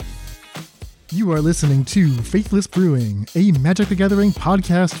You are listening to Faithless Brewing, a Magic the Gathering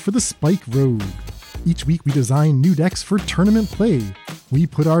podcast for the Spike Rogue. Each week we design new decks for tournament play. We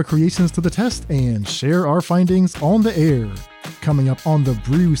put our creations to the test and share our findings on the air. Coming up on the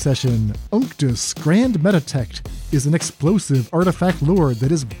Brew Session, UNCTUS Grand METATECT is an explosive artifact lore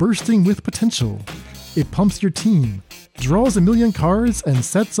that is bursting with potential. It pumps your team, draws a million cards, and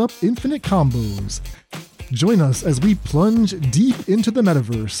sets up infinite combos. Join us as we plunge deep into the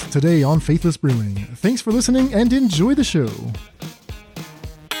Metaverse today on Faithless Brewing. Thanks for listening and enjoy the show.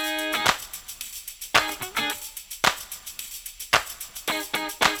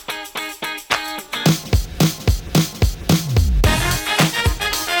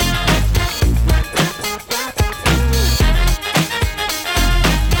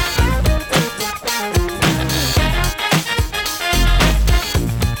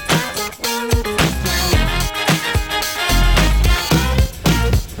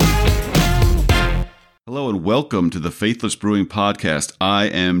 Welcome to the Faithless Brewing Podcast. I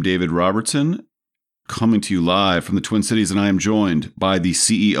am David Robertson, coming to you live from the Twin Cities, and I am joined by the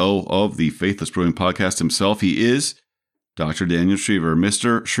CEO of the Faithless Brewing Podcast himself. He is Dr. Daniel Shriver.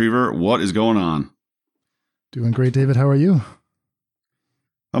 Mr. Shriver, what is going on? Doing great, David. How are you?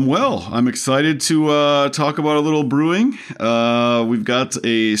 I'm well. I'm excited to talk about a little brewing. We've got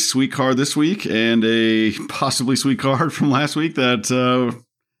a sweet card this week and a possibly sweet card from last week that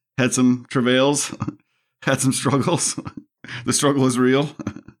had some travails. Had some struggles. The struggle is real.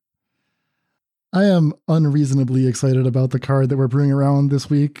 I am unreasonably excited about the card that we're brewing around this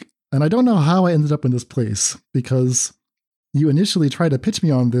week, and I don't know how I ended up in this place, because you initially tried to pitch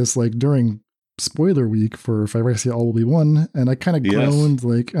me on this like during spoiler week for Phyrexia All Will Be One, and I kind of groaned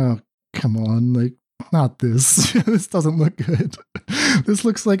like, oh, come on, like, not this. This doesn't look good. This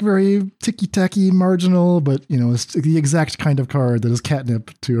looks like very ticky-tacky marginal, but, you know, it's the exact kind of card that is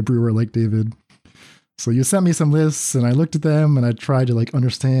catnip to a brewer like David. So you sent me some lists and I looked at them and I tried to like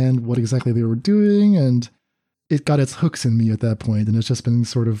understand what exactly they were doing, and it got its hooks in me at that point, and it's just been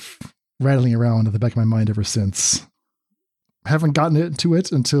sort of rattling around at the back of my mind ever since. Haven't gotten into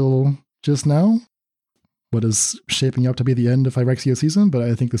it until just now, what is shaping up to be the end of Phyrexia season, but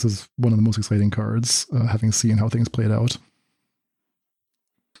I think this is one of the most exciting cards, having seen how things played out.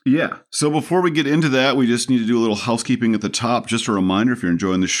 Yeah. So before we get into that, we just need to do a little housekeeping at the top. Just a reminder, if you're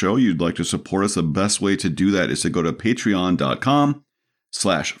enjoying the show, you'd like to support us, the best way to do that is to go to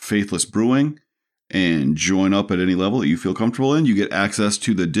patreon.com/faithlessbrewing and join up at any level that you feel comfortable in. You get access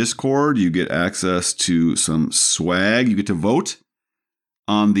to the Discord. You get access to some swag. You get to vote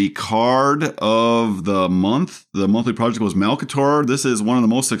on the card of the month. The monthly project was Malcator. This is one of the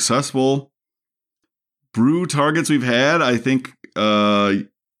most successful brew targets we've had. I think,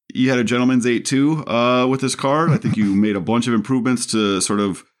 you had a gentleman's 8-2 with this card. I think you made a bunch of improvements to sort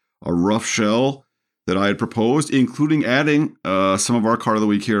of a rough shell that I had proposed, including adding some of our card of the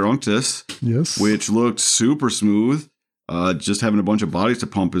week here, UNCTUS. Yes. Which looked super smooth. Just having a bunch of bodies to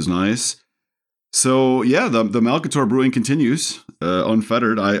pump is nice. So yeah, the Malcator brewing continues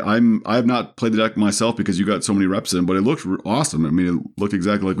unfettered. I have not played the deck myself because you got so many reps in, but it looked awesome. I mean, it looked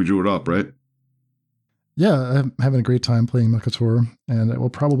exactly like we drew it up, right? Yeah, I'm having a great time playing Melkator, and I will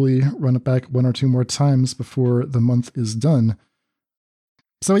probably run it back one or two more times before the month is done.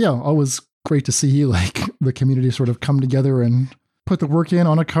 So yeah, always great to see like the community sort of come together and put the work in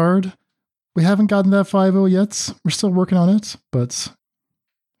on a card. We haven't gotten that 5-0 yet. We're still working on it, but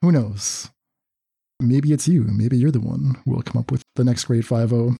who knows? Maybe it's you. Maybe you're the one who will come up with the next great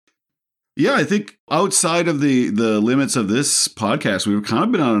 5-0. Yeah, I think outside of the limits of this podcast, we've kind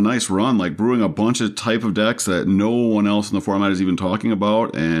of been on a nice run, like brewing a bunch of type of decks that no one else in the format is even talking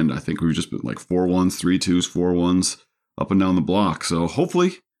about. And I think we've just been like 4-1s, 3-2s, 4-1s up and down the block. So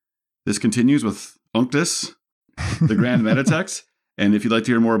hopefully this continues with UNCTUS, the Grand METATECT. And if you'd like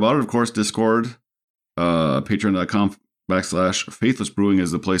to hear more about it, of course, Discord, patreon.com/faithlessbrewing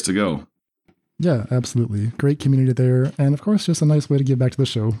is the place to go. Yeah, absolutely. Great community there. And of course, just a nice way to give back to the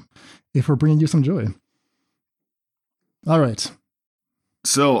show if we're bringing you some joy. All right.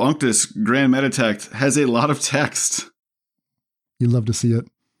 So UNCTUS Grand METATECT has a lot of text. You love to see it.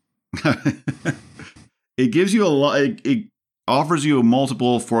 It gives you a lot. It offers you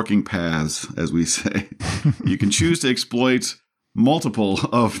multiple forking paths, as we say. You can choose to exploit multiple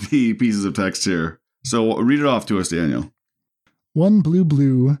of the pieces of text here. So read it off to us, Daniel. 1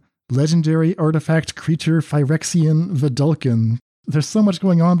 blue. Legendary artifact creature Phyrexian Vidalcan. There's so much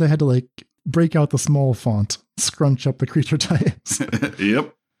going on, they had to like break out the small font, scrunch up the creature types.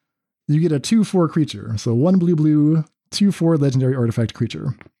 Yep. You get a 2/4 creature. So 1 blue, 2/4 legendary artifact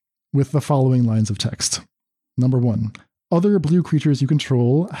creature with the following lines of text. Number 1. Other blue creatures you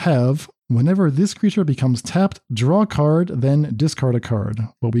control have Whenever this creature becomes tapped, draw a card, then discard a card,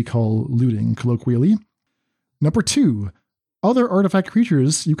 what we call looting colloquially. Number 2, other artifact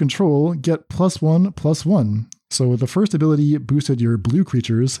creatures you control get +1/+1. So the first ability boosted your blue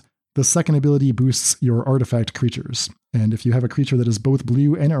creatures, the second ability boosts your artifact creatures. And if you have a creature that is both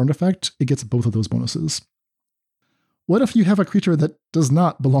blue and artifact, it gets both of those bonuses. What if you have a creature that does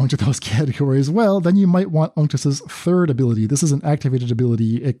not belong to those categories? Well, then you might want UNCTUS's third ability. This is an activated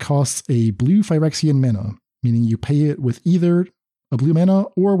ability. It costs a blue Phyrexian mana, meaning you pay it with either a blue mana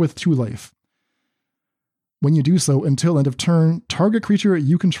or with 2 life. When you do so, until end of turn, target creature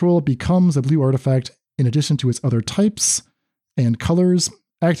you control becomes a blue artifact in addition to its other types and colors.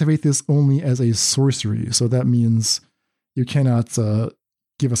 Activate this only as a sorcery. So that means you cannot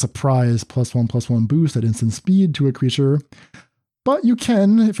give a surprise +1/+1 boost at instant speed to a creature. But you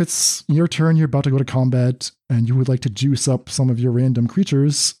can, if it's your turn, you're about to go to combat, and you would like to juice up some of your random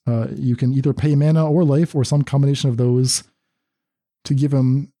creatures, you can either pay mana or life, or some combination of those, to give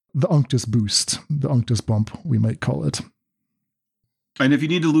them the UNCTUS boost, the UNCTUS bump, we might call it. And if you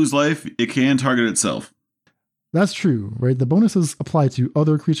need to lose life, it can target itself. That's true, right? The bonuses apply to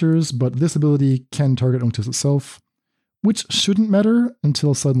other creatures, but this ability can target UNCTUS itself, which shouldn't matter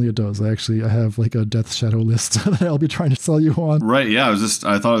until suddenly it does. I have like a Death Shadow list that I'll be trying to sell you on. Right, yeah,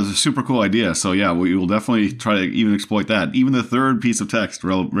 I thought it was a super cool idea. So yeah, we will definitely try to even exploit that. Even the third piece of text,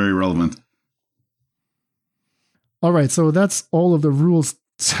 very relevant. All right, so that's all of the rules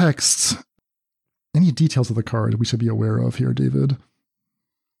text. Any details of the card we should be aware of here, David?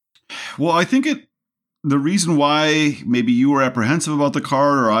 Well, I think the reason why maybe you were apprehensive about the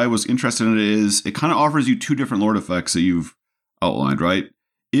card or I was interested in it is it kind of offers you 2 different Lord effects that you've outlined, right?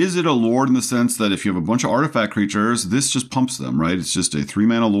 Is it a Lord in the sense that if you have a bunch of artifact creatures, this just pumps them, right? It's just a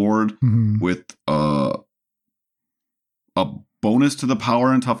 3-mana Lord with a bonus to the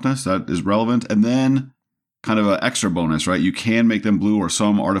power and toughness that is relevant, and then kind of an extra bonus, right? You can make them blue, or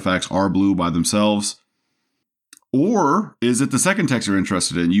some artifacts are blue by themselves. Or is it the second text you're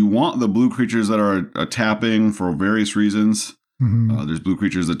interested in? You want the blue creatures that are tapping for various reasons. There's blue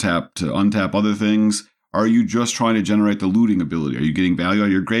creatures that tap to untap other things. Are you just trying to generate the looting ability? Are you getting value out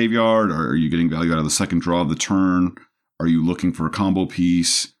of your graveyard? Or are you getting value out of the second draw of the turn? Are you looking for a combo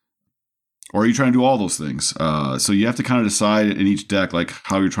piece? Or are you trying to do all those things? So you have to kind of decide in each deck like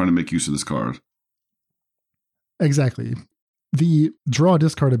how you're trying to make use of this card. Exactly. The draw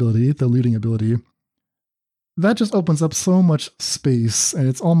discard ability, the looting ability, that just opens up so much space, and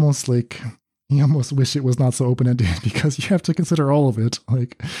it's almost like you almost wish it was not so open-ended because you have to consider all of it,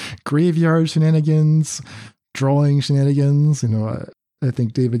 like graveyard shenanigans, drawing shenanigans. I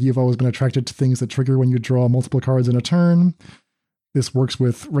think, David, you've always been attracted to things that trigger when you draw multiple cards in a turn. This works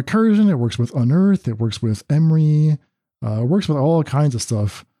with recursion, it works with unearth, it works with Emery, it works with all kinds of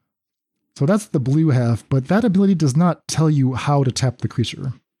stuff. So that's the blue half, but that ability does not tell you how to tap the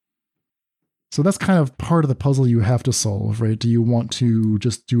creature. So that's kind of part of the puzzle you have to solve, right? Do you want to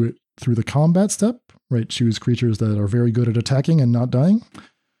just do it through the combat step, right? Choose creatures that are very good at attacking and not dying?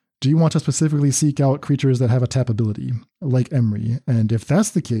 Do you want to specifically seek out creatures that have a tap ability, like Emery? And if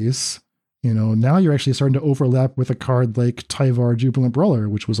that's the case, now you're actually starting to overlap with a card like Tyvar Jubilant Brawler,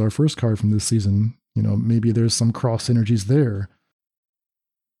 which was our first card from this season. Maybe there's some cross synergies there.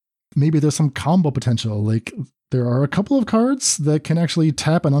 Maybe there's some combo potential, like there are a couple of cards that can actually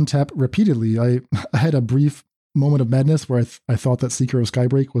tap and untap repeatedly. I had a brief moment of madness where I thought that Seeker of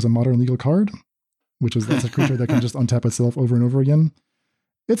Skybreak was a modern legal card, that's a creature that can just untap itself over and over again.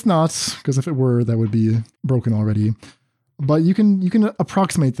 It's not, because if it were, that would be broken already. But you can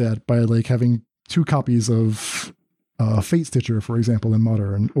approximate that by like having 2 copies of Fate Stitcher, for example, in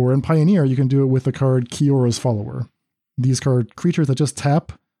Modern. Or in Pioneer, you can do it with the card Kiora's Follower. These creatures that just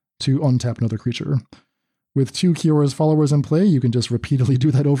tap to untap another creature. With 2 Kiora's Followers in play, you can just repeatedly do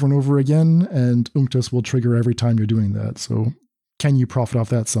that over and over again, and UNCTUS will trigger every time you're doing that. So can you profit off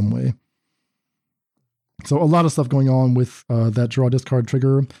that some way? So a lot of stuff going on with that draw discard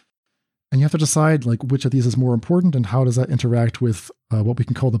trigger, and you have to decide like which of these is more important and how does that interact with what we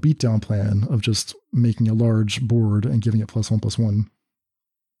can call the beatdown plan of just making a large board and giving it +1/+1.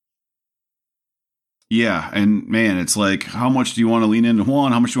 Yeah, and man, it's like, how much do you want to lean into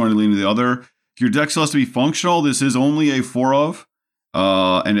one? How much do you want to lean into the other? Your deck still has to be functional. This is only a 4 of,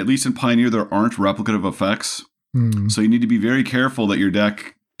 and at least in Pioneer, there aren't replicative effects. So you need to be very careful that your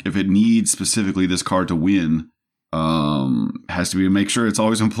deck, if it needs specifically this card to win, has to be make sure it's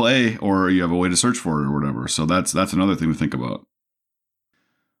always in play, or you have a way to search for it or whatever. So that's another thing to think about.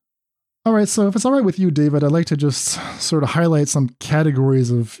 All right, so if it's all right with you, David, I'd like to just sort of highlight some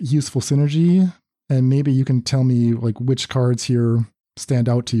categories of useful synergy, and maybe you can tell me like which cards here stand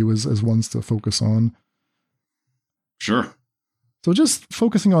out to you as ones to focus on? Sure. So just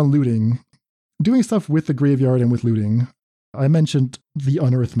focusing on looting, doing stuff with the graveyard and with looting. I mentioned the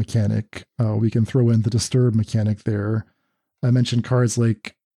unearth mechanic. We can throw in the disturb mechanic there. I mentioned cards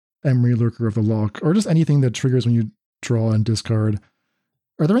like Emery, Lurker of the Loch, or just anything that triggers when you draw and discard.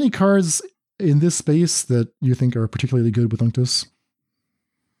 Are there any cards in this space that you think are particularly good with UNCTUS?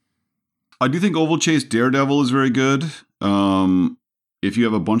 I do think Oval Chase Daredevil is very good. If you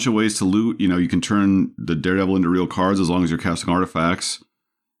have a bunch of ways to loot, you can turn the Daredevil into real cards as long as you're casting artifacts.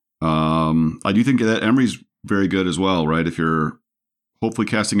 I do think that Emery's very good as well, right? If you're hopefully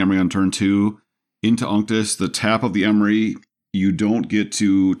casting Emery on turn 2 into UNCTUS, the tap of the Emery, you don't get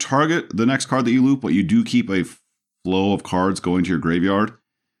to target the next card that you loot, but you do keep a flow of cards going to your graveyard.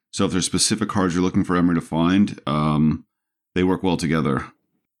 So if there's specific cards you're looking for Emery to find, they work well together.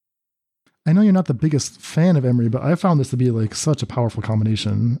 I know you're not the biggest fan of Emery, but I found this to be like such a powerful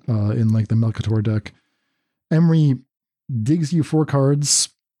combination in like the Melchior deck. Emery digs you 4 cards,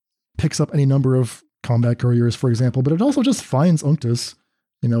 picks up any number of combat couriers, for example, but it also just finds UNCTUS.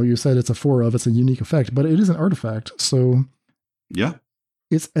 You said it's a 4 of, it's a unique effect, but it is an artifact. So yeah,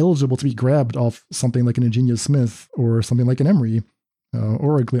 it's eligible to be grabbed off something like an Ingenious Smith or something like an Emery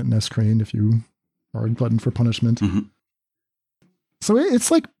or a Gluttonous Crane if you are a glutton for punishment. Mm-hmm. So it's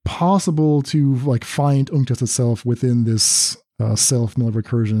like possible to like find UNCTUS itself within this self-mill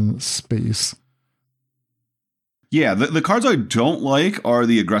recursion space. Yeah, the cards I don't like are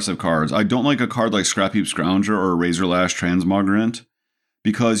the aggressive cards. I don't like a card like Scrapheap Scrounger or Razorlash Transmogrant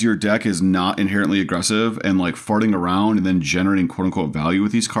because your deck is not inherently aggressive, and like farting around and then generating quote-unquote value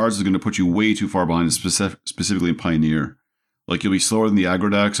with these cards is going to put you way too far behind, specifically in Pioneer. Like you'll be slower than the aggro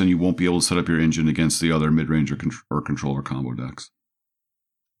decks and you won't be able to set up your engine against the other mid-range or controller combo decks.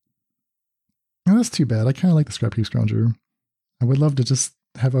 Oh, that's too bad. I kind of like the Scrapheap Scrounger. I would love to just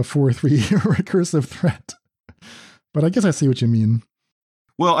have a 4/3 recursive threat. But I guess I see what you mean.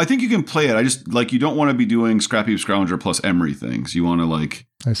 Well, I think you can play it. I just you don't want to be doing Scrapheap Scrounger plus Emery things. You want to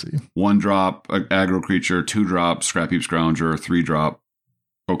I see. 1-drop aggro creature, 2-drop Scrapheap Scrounger, 3-drop.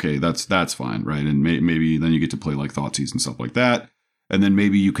 Okay, that's fine, right? And maybe then you get to play like Thoughtseize and stuff like that. And then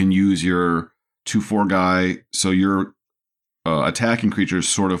maybe you can use your 2/4 guy so your attacking creatures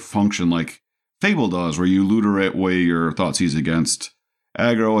sort of function like Fable does, where you loot away your Thoughtseize against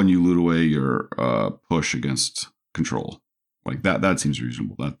aggro and you loot away your push against control. Like that seems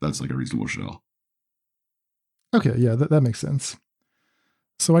reasonable. That's like a reasonable shell. Okay, yeah, that makes sense.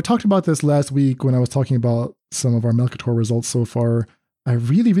 So I talked about this last week when I was talking about some of our Melchior results so far. I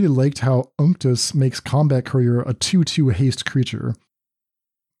really, really liked how UNCTUS makes Combat Courier a 2/2 haste creature.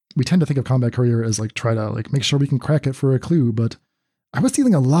 We tend to think of Combat Courier as like try to like make sure we can crack it for a clue, but I was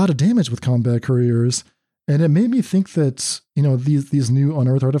dealing a lot of damage with Combat Couriers, and it made me think that, these new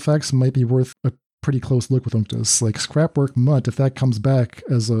unearthed artifacts might be worth a pretty close look with UNCTUS. Like Scrapwork Mutt, if that comes back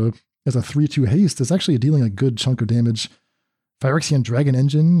as a 3/2 haste, is actually dealing a good chunk of damage. Phyrexian Dragon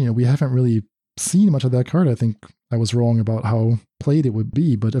Engine, we haven't really seen much of that card. I think I was wrong about how played it would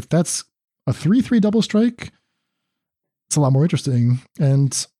be, but if that's a 3/3 double strike, it's a lot more interesting.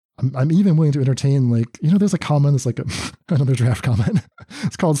 And I'm even willing to entertain, there's a comment, it's like another draft comment.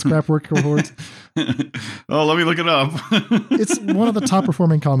 It's called Scrapwork Cohort. Oh, let me look it up. It's one of the top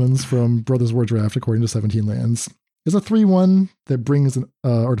performing commons from Brothers War Draft, according to 17 Lands. It's a 3/1 that brings an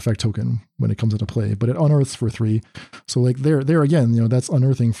artifact token when it comes into play, but it unearths for 3. So there again, that's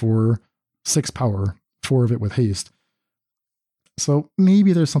unearthing for 6 power, 4 of it with haste. So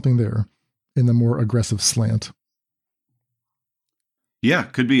maybe there's something there in the more aggressive slant. Yeah,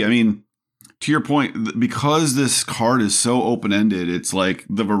 could be. I mean, to your point, because this card is so open-ended, it's like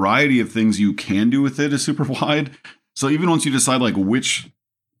the variety of things you can do with it is super wide. So even once you decide which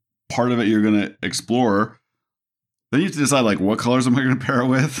part of it you're going to explore, then you have to decide what colors am I going to pair it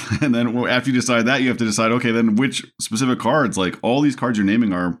with? And then after you decide that, you have to decide, okay, then which specific cards, all these cards you're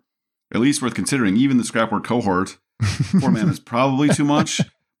naming are at least worth considering. Even the Scrapwork Cohort, 4 mana is probably too much.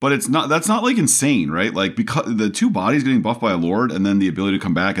 But that's not insane, right? Because the 2 bodies getting buffed by a Lord and then the ability to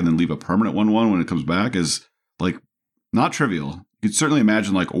come back and then leave a permanent 1/1 when it comes back is not trivial. You could certainly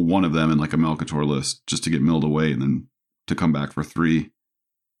imagine one of them in a Melchior list just to get milled away and then to come back for 3.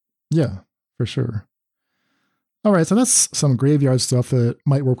 Yeah, for sure. All right, so that's some graveyard stuff that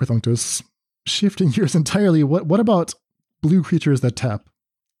might work with UNCTUS. Shifting gears entirely, what about blue creatures that tap?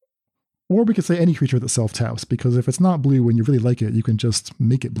 Or we could say any creature that self-taps, because if it's not blue and you really like it, you can just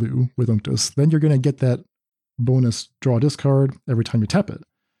make it blue with UNCTUS. Then you're going to get that bonus draw discard every time you tap it.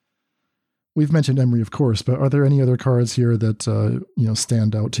 We've mentioned Emery, of course, but are there any other cards here that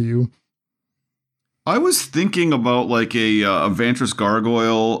stand out to you? I was thinking about like a Vantress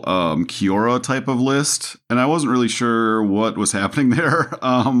Gargoyle Kiora type of list, and I wasn't really sure what was happening there.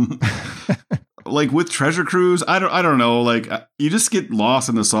 Like with Treasure Cruise, I don't know. Like you just get lost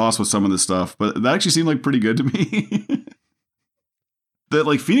in the sauce with some of this stuff, but that actually seemed like pretty good to me. That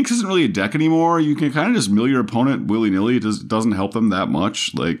like Phoenix isn't really a deck anymore. You can kind of just mill your opponent willy nilly. It doesn't help them that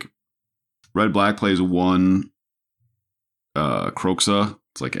much. Like Red Black plays one Croxa.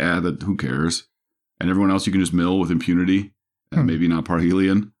 It's like that who cares? And everyone else you can just mill with impunity and maybe not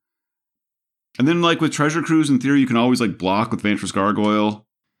Parhelion. And then like with Treasure Cruise, in theory, you can always like block with Vantress Gargoyle.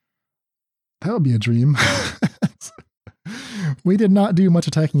 That would be a dream. We did not do much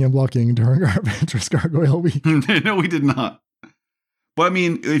attacking and blocking during our Vantress Gargoyle week. No, we did not. But I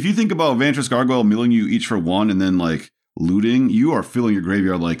mean, if you think about Vantress Gargoyle milling you each for one and then like looting, you are filling your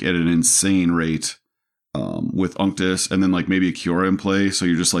graveyard like at an insane rate. With UNCTUS and then like maybe a Kiora in play, so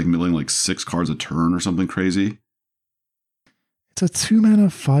you're just like milling like 6 cards a turn or something crazy. It's a 2-mana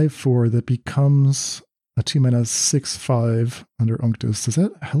 5/4 that becomes a 2-mana 6/5 under UNCTUS. Does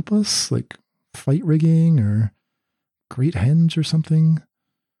that help us? Like fight rigging or Great Henge or something?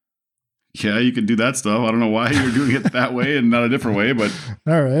 Yeah, you could do that stuff. I don't know why you're doing it that way and not a different way, but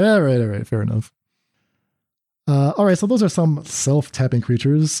all right. Fair enough. All right, so those are some self-tapping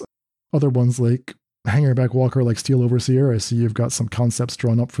creatures. Other ones like Hangerback Walker, like Steel Overseer. I see you've got some concepts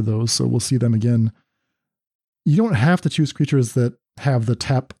drawn up for those, so we'll see them again. You don't have to choose creatures that have the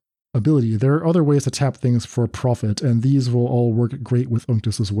tap ability. There are other ways to tap things for profit, and these will all work great with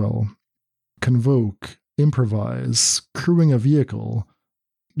UNCTUS as well. Convoke, Improvise, Crewing a Vehicle,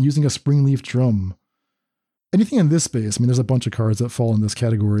 using a Springleaf Drum. Anything in this space, I mean, there's a bunch of cards that fall in this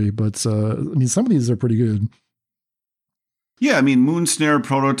category, but I mean, some of these are pretty good. Yeah, I mean, Moonsnare,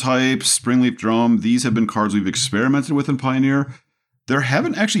 Prototype, Springleaf Drum, these have been cards we've experimented with in Pioneer. There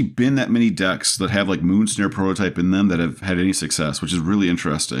haven't actually been that many decks that have like Moonsnare Prototype in them that have had any success, which is really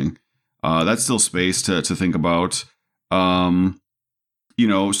interesting. That's still space to think about. Smuggler's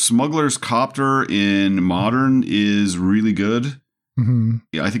Copter in Modern is really good. Mm-hmm.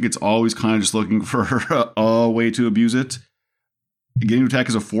 Yeah, I think it's always kind of just looking for a way to abuse it. Getting to attack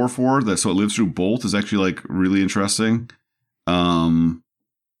as a 4/4, so it lives through Bolt, is actually like really interesting.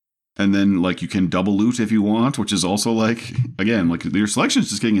 And then like you can double loot if you want, which is also like, again, like your selection is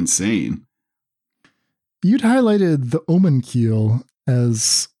just getting insane. You'd highlighted the Omen Keel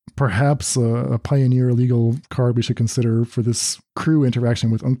as perhaps a Pioneer legal card we should consider for this crew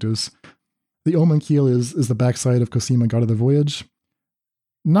interaction with UNCTUS. The Omen Keel is the backside of Cosima, God of the Voyage.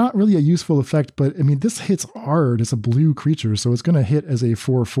 Not really a useful effect, but I mean, this hits hard. It's a blue creature, so it's going to hit as a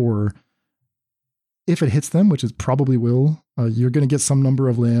 4/4. If it hits them, which it probably will, you're going to get some number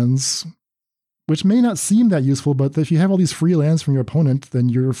of lands, which may not seem that useful, but if you have all these free lands from your opponent, then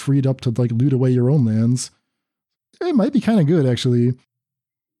you're freed up to like loot away your own lands. It might be kind of good, actually.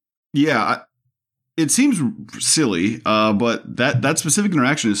 Yeah, it seems silly, but that specific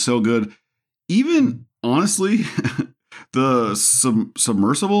interaction is so good. Even, honestly, the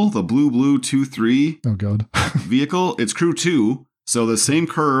submersible, the blue 2/3 oh god vehicle, it's crew 2. So the same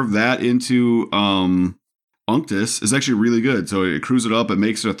curve that into UNCTUS is actually really good. So it crews it up, it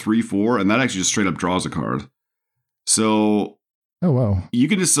makes it a 3/4, and that actually just straight up draws a card. So oh wow, you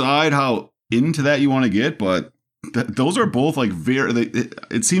can decide how into that you want to get, but those are both like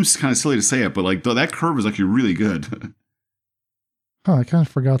it seems kind of silly to say it, but like that curve is actually really good. I kind of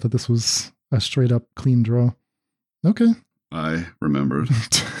forgot that this was a straight up clean draw. Okay. I remembered.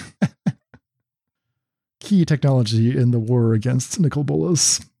 Key technology in the war against Nicol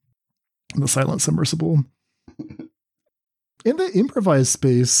Bolas, the Silent Submersible. In the improvised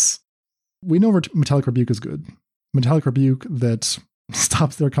space, we know Metallic Rebuke is good. Metallic Rebuke that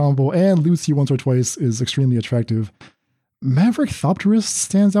stops their combo and loots you once or twice is extremely attractive. Maverick Thopterist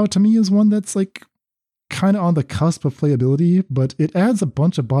stands out to me as one that's like kind of on the cusp of playability, but it adds a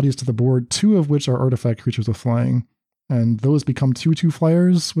bunch of bodies to the board, 2 of which are artifact creatures with flying. And those become 2/2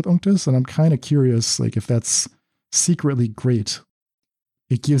 flyers with UNCTUS, and I'm kind of curious like if that's secretly great.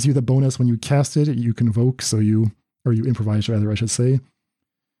 It gives you the bonus when you cast it, you convoke, you improvise rather, I should say.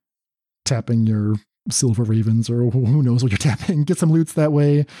 Tapping your Silver Ravens, or who knows what you're tapping, get some loots that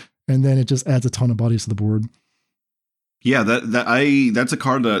way, and then it just adds a ton of bodies to the board. Yeah, that's a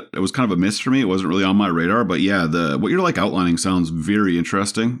card that it was kind of a miss for me. It wasn't really on my radar, but yeah, what you're like outlining sounds very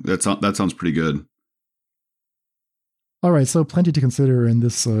interesting. That sounds pretty good. All right, so plenty to consider in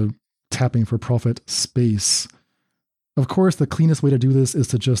this tapping for profit space. Of course, the cleanest way to do this is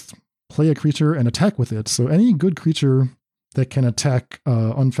to just play a creature and attack with it. So any good creature that can attack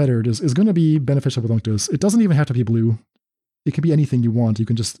unfettered is going to be beneficial with UNCTUS. It doesn't even have to be blue. It can be anything you want. You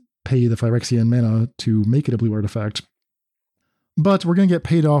can just pay the Phyrexian mana to make it a blue artifact. But we're going to get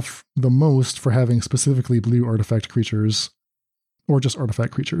paid off the most for having specifically blue artifact creatures, or just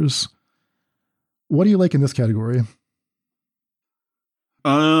artifact creatures. What do you like in this category?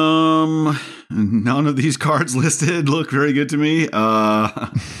 None of these cards listed look very good to me.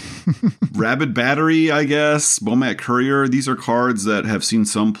 Rabid Battery, I guess. Bomat Courier. These are cards that have seen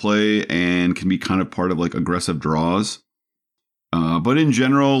some play and can be kind of part of like aggressive draws. But in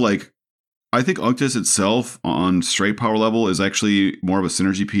general, like, I think UNCTUS itself on straight power level is actually more of a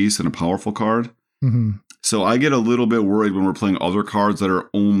synergy piece than a powerful card. Mm-hmm. So I get a little bit worried when we're playing other cards that are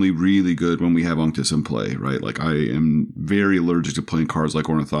only really good when we have UNCTUS in play, right? Like, I am very allergic to playing cards like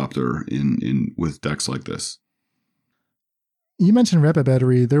Ornithopter in with decks like this. You mentioned Rapid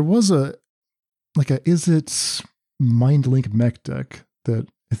Battery. There was is it Mind Link mech deck that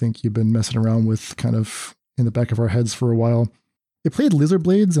I think you've been messing around with kind of in the back of our heads for a while. It played Lizard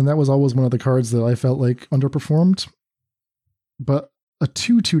Blades, and that was always one of the cards that I felt like underperformed. But a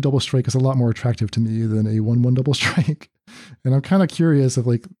 2/2 double strike is a lot more attractive to me than a 1/1 double strike. And I'm kind of curious if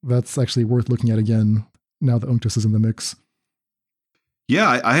like that's actually worth looking at again now that UNCTUS is in the mix.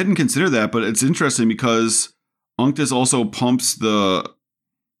 Yeah, I hadn't considered that, but it's interesting because UNCTUS also pumps the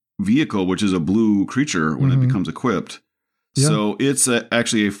vehicle, which is a blue creature when it becomes equipped. Yeah. So it's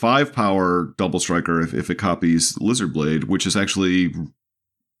actually a 5-power double striker if it copies Lizard Blade, which is actually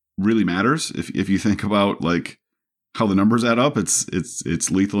really matters. If you think about like how the numbers add up,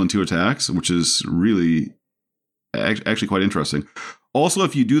 it's lethal in 2 attacks, which is really actually quite interesting. Also,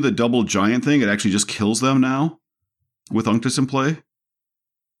 if you do the double giant thing, it actually just kills them now with UNCTUS in play.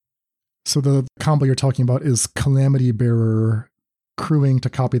 So the combo you're talking about is Calamity Bearer crewing to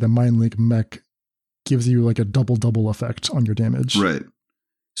copy the Mind Link mech. Gives you like a double effect on your damage. Right.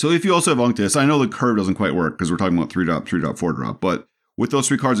 So if you also have UNCTUS, I know the curve doesn't quite work because we're talking about 3-drop, 3-drop, 4-drop, but with those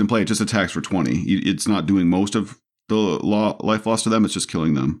 3 cards in play, it just attacks for 20. It's not doing most of the life loss to them, it's just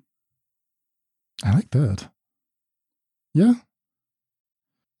killing them. I like that. Yeah.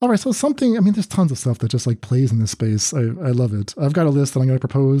 All right, so there's tons of stuff that just like plays in this space. I love it. I've got a list that I'm going to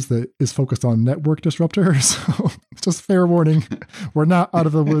propose that is focused on network disruptor. So just fair warning, we're not out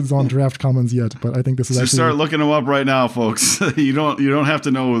of the woods on draft commons yet, but I think this is Just start looking them up right now, folks. You don't have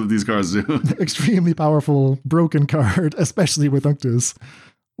to know what these cards do. Extremely powerful, broken card, especially with UNCTUS.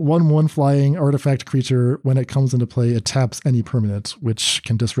 1/1 flying artifact creature. When it comes into play, it taps any permanent, which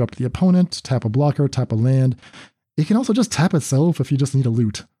can disrupt the opponent, tap a blocker, tap a land. It can also just tap itself if you just need a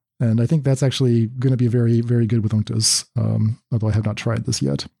loot. And I think that's actually going to be very, very good with UNCTUS, although I have not tried this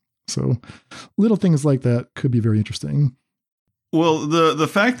yet. So little things like that could be very interesting. Well, the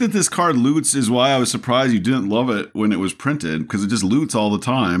fact that this card loots is why I was surprised you didn't love it when it was printed, because it just loots all the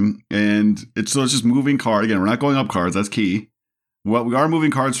time. And it's just moving card. Again, we're not going up cards. That's key. Well, we are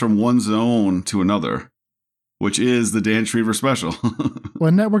moving cards from one zone to another, which is the Dan Shriver special.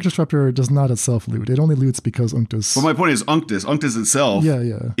 Well, Network Disruptor does not itself loot. It only loots because UNCTUS. But my point is UNCTUS itself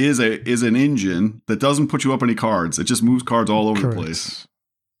is an engine that doesn't put you up any cards. It just moves cards all over the place.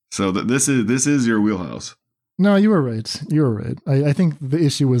 So this is your wheelhouse. No, you were right. You were right. I think the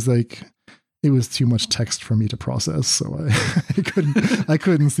issue was like it was too much text for me to process, so I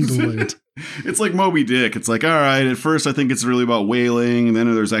couldn't see the light. It's like Moby Dick. It's like, all right, at first I think it's really about whaling, and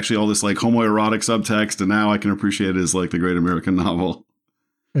then there's actually all this like homoerotic subtext, and now I can appreciate it as like the great American novel.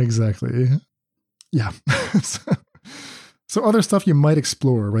 Exactly. Yeah. So other stuff you might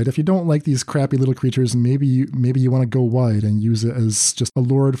explore, right? If you don't like these crappy little creatures, maybe you want to go wide and use it as just a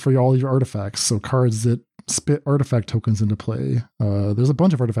lord for all your artifacts. So cards that spit artifact tokens into play. There's a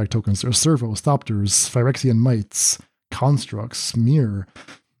bunch of artifact tokens. There's Servos, Thopters, Phyrexian Mites, Constructs, Mirror.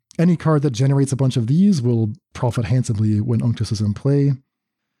 Any card that generates a bunch of these will profit handsomely when UNCTUS is in play.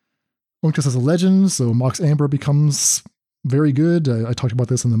 UNCTUS is a legend, so Mox Amber becomes very good. I talked about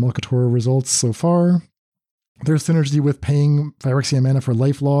this in the Malcator results so far. There's synergy with paying Phyrexian mana for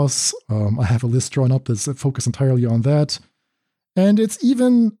life loss. I have a list drawn up that's focused entirely on that. And it's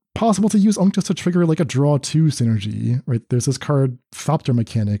even possible to use UNCTUS to trigger like a draw 2 synergy, right? There's this card, Thopter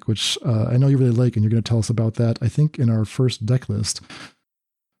Mechanic, which I know you really like, and you're going to tell us about that, I think, in our first deck list.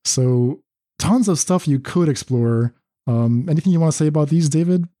 So tons of stuff you could explore. Anything you want to say about these,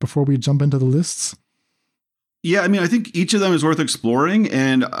 David, before we jump into the lists? Yeah, I mean, I think each of them is worth exploring,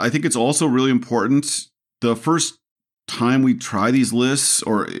 and I think it's also really important the first time we try these lists,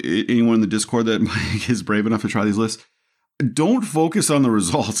 or anyone in the Discord that is brave enough to try these lists, don't focus on the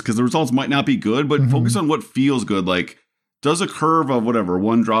results, because the results might not be good, but focus on what feels good. Like, does a curve of whatever,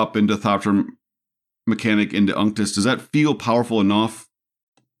 1 drop into Thopter Mechanic into UNCTUS, does that feel powerful enough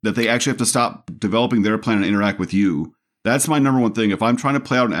that they actually have to stop developing their plan and interact with you That's my number one thing. If I'm trying to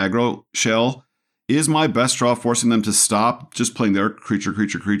play out an aggro shell, is my best draw forcing them to stop just playing their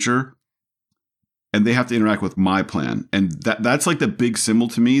creature, and they have to interact with my plan? And that's like the big symbol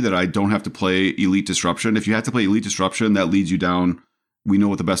to me that I don't have to play Elite Disruption. If you have to play Elite Disruption, that leads you down. We know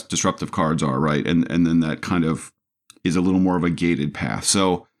what the best disruptive cards are, right? And then that kind of is a little more of a gated path.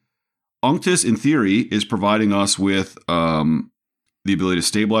 So UNCTUS, in theory, is providing us with the ability to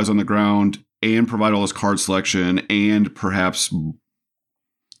stabilize on the ground and provide all this card selection and perhaps,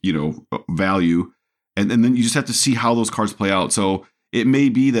 value. And then you just have to see how those cards play out. So it may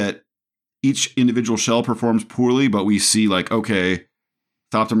be that each individual shell performs poorly, but we see like, okay,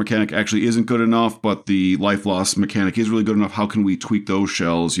 Thopter mechanic actually isn't good enough, but the life loss mechanic is really good enough. How can we tweak those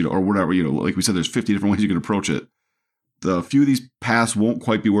shells, or whatever, like we said, there's 50 different ways you can approach it. The few of these paths won't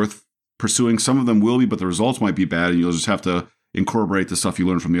quite be worth pursuing. Some of them will be, but the results might be bad, and you'll just have to incorporate the stuff you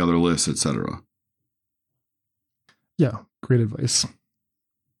learn from the other lists, etc. Yeah, great advice.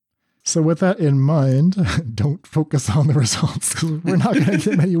 So with that in mind, don't focus on the results because we're not going to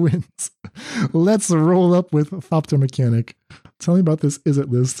get many wins. Let's roll up with Thopter Mechanic. Tell me about this Is-It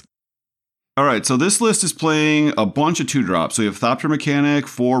list. All right, so this list is playing a bunch of 2-drops. So you have Thopter Mechanic,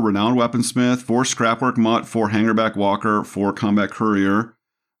 4 Renowned Weaponsmith, 4 Scrapwork Mutt, 4 Hangerback Walker, 4 Combat Courier,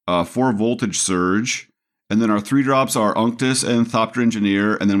 4 Voltage Surge. And then our 3-drops are UNCTUS and Thopter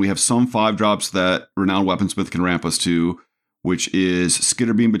Engineer. And then we have some 5-drops that Renowned Weaponsmith can ramp us to, which is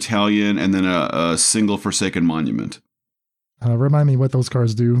Skitterbeam Battalion and then a single Forsaken Monument. Remind me what those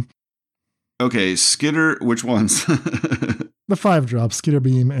cards do. Okay, which ones? The 5-drops,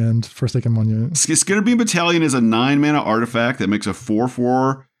 Skitterbeam and Forsaken Monument. Skitterbeam Battalion is a 9-mana artifact that makes a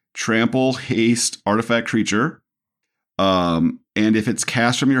 4/4 trample haste artifact creature. And if it's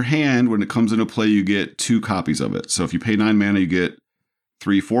cast from your hand, when it comes into play, you get 2 copies of it. So if you pay 9 mana, you get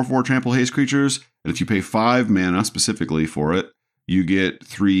 3 4/4 trample haste creatures. And if you pay 5 mana specifically for it, you get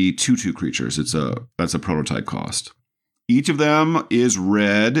 3 2/2 creatures. That's a prototype cost. Each of them is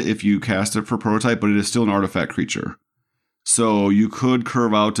red if you cast it for prototype, but it is still an artifact creature. So you could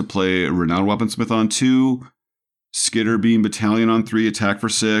curve out to play Renowned Weaponsmith on 2, Skitterbeam Battalion on 3, attack for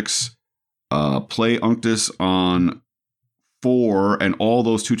 6, play UNCTUS on 4, and all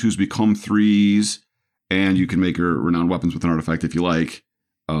those 2/2s become 3s, and you can make your Renowned Weapons with an artifact if you like,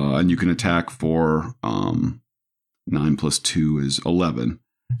 and you can attack for 9 plus 2 is 11.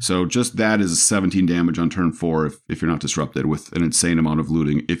 So just that is 17 damage on turn 4 if you're not disrupted with an insane amount of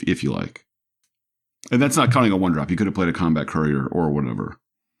looting if you like. And that's not counting a 1-drop. You could have played a Combat Courier or whatever.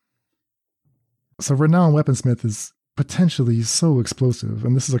 So Renowned Weaponsmith is potentially so explosive,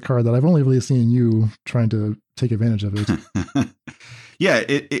 and this is a card that I've only really seen you trying to take advantage of it. Yeah,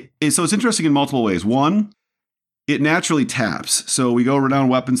 so it's interesting in multiple ways. One, it naturally taps. So we go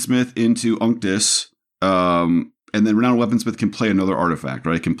Renowned Weaponsmith into UNCTUS, and then Renowned Weaponsmith can play another artifact,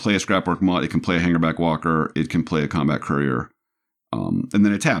 right? It can play a Scrapwork Mutt, it can play a Hangerback Walker, it can play a Combat Courier, and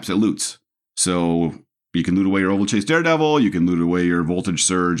then it taps, it loots. So you can loot away your Oval-Chase Daredevil, you can loot away your Voltage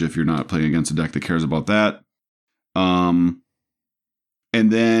Surge if you're not playing against a deck that cares about that. And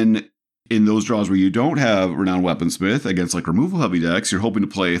then in those draws where you don't have Renowned Weaponsmith against like removal heavy decks, you're hoping to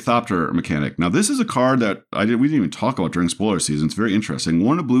play Thopter Mechanic. Now this is a card that we didn't even talk about during spoiler season. It's very interesting.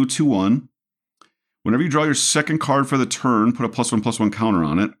 1 blue, 2/1. Whenever you draw your second card for the turn, put a +1/+1 counter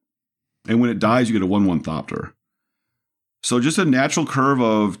on it. And when it dies, you get a 1/1 Thopter. So just a natural curve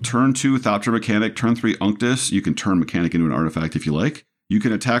of turn 2 Thopter Mechanic, turn 3 UNCTUS. You can turn Mechanic into an artifact if you like. You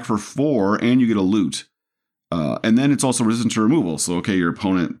can attack for 4 and you get a loot. And then it's also resistant to removal. So, okay, your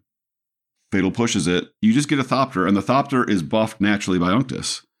opponent fatal pushes it. You just get a Thopter, and the Thopter is buffed naturally by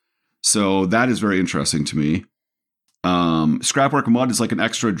UNCTUS. So that is very interesting to me. Scrapwork Mutt is like an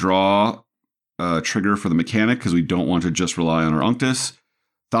extra draw trigger for the mechanic because we don't want to just rely on our UNCTUS.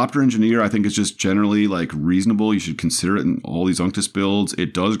 Thopter Engineer, I think, is just generally like reasonable. You should consider it in all these UNCTUS builds.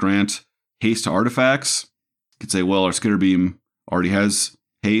 It does grant haste to artifacts. You could say, well, our Skitterbeam already has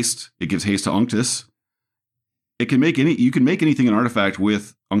haste. It gives haste to UNCTUS. You can make anything an artifact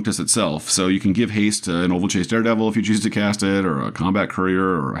with UNCTUS itself. So you can give haste to an Oval-Chase Daredevil if you choose to cast it, or a Combat Courier,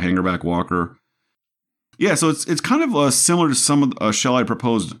 or a Hangerback Walker. Yeah, so it's kind of similar to some of a shell I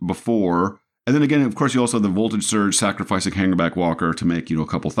proposed before. And then again, of course, you also have the Voltage Surge sacrificing Hangerback Walker to make, a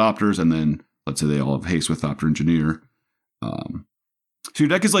couple Thopters, and then let's say they all have haste with Thopter Engineer. So your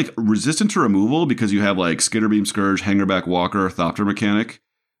deck is like resistant to removal because you have like Skitterbeam Scourge, Hangerback Walker, Thopter Mechanic.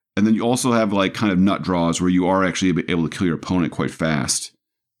 And then you also have like kind of nut draws where you are actually able to kill your opponent quite fast,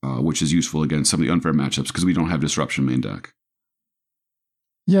 which is useful against some of the unfair matchups because we don't have Disruption main deck.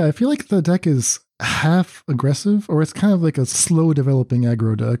 Yeah, I feel like the deck is half aggressive, or it's kind of like a slow developing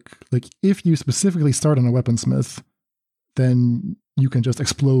aggro deck. Like if you specifically start on a Weaponsmith, then you can just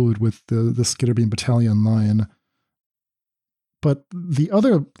explode with the Skitterbeam Battalion line. But the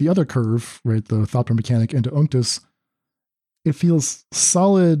other curve, right, the Thopter mechanic into UNCTUS, it feels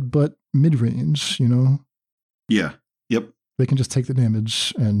solid but mid-range, you know? Yeah. Yep. They can just take the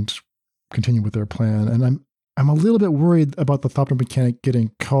damage and continue with their plan. And I'm a little bit worried about the Thopter mechanic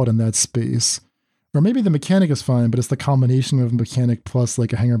getting caught in that space. Or maybe the mechanic is fine, but it's the combination of mechanic plus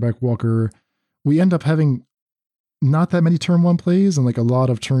like a hangerback walker. We end up having not that many turn 1 plays and like a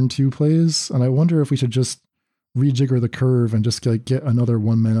lot of turn 2 plays. And I wonder if we should just rejigger the curve and just like get another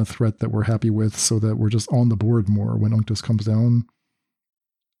 1 mana threat that we're happy with so that we're just on the board more when UNCTUS comes down.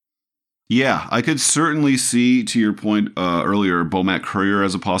 Yeah, I could certainly see, to your point earlier, Bomat Courier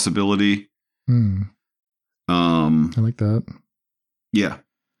as a possibility. I like that. Yeah.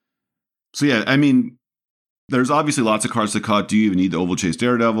 So yeah, I mean, there's obviously lots of cards to cut. Do you even need the Oval Chase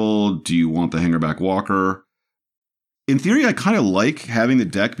Daredevil? Do you want the Hangerback Walker? In theory, I kind of like having the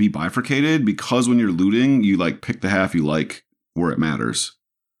deck be bifurcated because when you're looting, you like pick the half you like where it matters.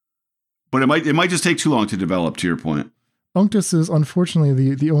 But it might just take too long to develop, to your point. UNCTUS is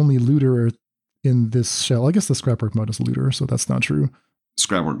unfortunately the only looter in this shell. I guess the Scrapwork Mutt is a looter, so that's not true.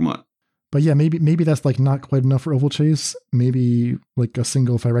 Scrapwork Mutt. But yeah, maybe that's like not quite enough for Oval Chase. Maybe like a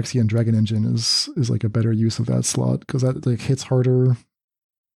single Phyrexian Dragon Engine is like a better use of that slot because that like hits harder.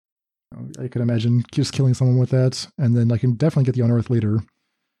 I could imagine just killing someone with that, and then I can definitely get the Unearth later.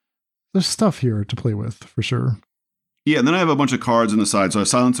 There's stuff here to play with for sure. Yeah, and then I have a bunch of cards on the side. So I have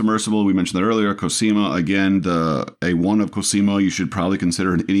Silent Submersible, we mentioned that earlier. Cosima, again, a 1 of Cosima you should probably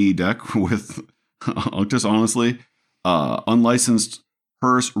consider in any deck with UNCTUS, honestly. Unlicensed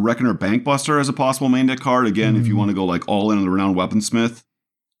Hearse, Reckoner Bankbuster as a possible main deck card. Again, if you want to go like all in on the Renowned Weaponsmith,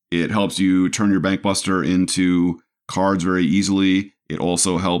 it helps you turn your Bankbuster into cards very easily. It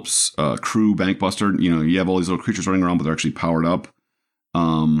also helps crew Bankbuster. You know, you have all these little creatures running around, but they're actually powered up.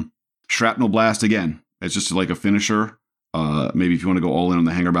 Shrapnel Blast, again, it's just like a finisher. Maybe if you want to go all in on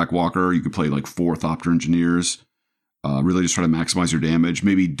the Hangerback Walker, you could play like 4 Thopter Engineers. Really just try to maximize your damage.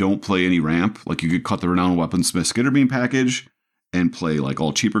 Maybe don't play any ramp. Like you could cut the Renowned Weaponsmith Skitterbeam package and play like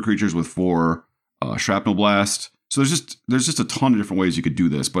all cheaper creatures with 4 Shrapnel Blast. So there's just a ton of different ways you could do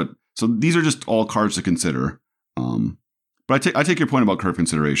this. But so these are just all cards to consider. But I take your point about curve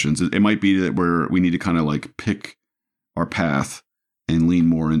considerations. It might be that we need to kind of like pick our path and lean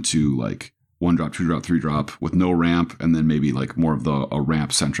more into like 1-drop, 2-drop, 3-drop with no ramp, and then maybe like more of a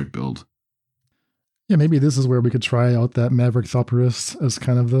ramp centric build. Yeah, maybe this is where we could try out that Maverick Thopterist as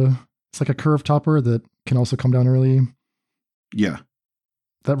kind of it's like a curve topper that can also come down early. Yeah.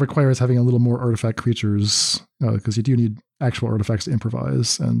 That requires having a little more artifact creatures because you do need actual artifacts to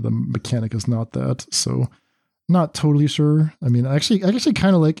improvise, and the mechanic is not that. So not totally sure. I mean, I actually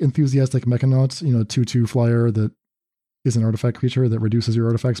kind of like Enthusiastic Mechanaut, 2/2 flyer that is an artifact creature that reduces your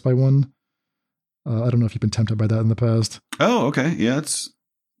artifacts by 1. I don't know if you've been tempted by that in the past. Oh, okay. Yeah, it's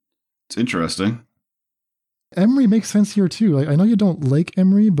interesting. Emery makes sense here too. I know you don't like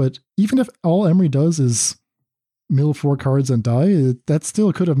Emery, but even if all Emery does is mill 4 cards and die, that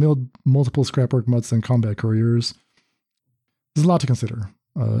still could have milled multiple Scrapwork Mutts and Combat Couriers. There's a lot to consider.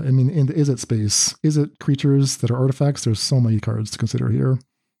 I mean, in the Is It space, is it creatures that are artifacts? There's so many cards to consider here.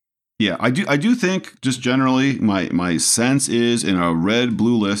 Yeah, I do think just generally my sense is in a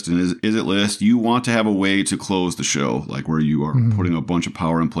red-blue list and is it list, you want to have a way to close the show, like where you are putting a bunch of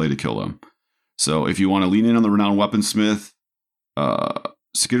power in play to kill them. So if you want to lean in on the Renowned Weaponsmith,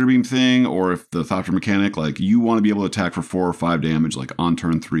 Skitterbeam thing, or if the Thopter mechanic, like you want to be able to attack for 4 or 5 damage, like on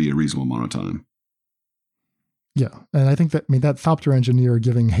turn 3 a reasonable amount of time. Yeah, and I think that Thopter Engineer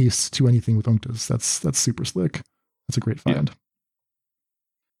giving haste to anything with UNCTUS, that's super slick. That's a great find. Yeah.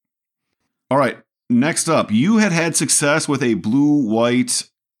 All right, next up, you had success with a blue-white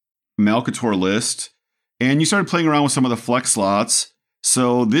Malcator list, and you started playing around with some of the flex slots.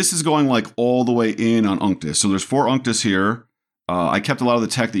 So this is going like all the way in on UNCTUS. So there's 4 UNCTUS here. I kept a lot of the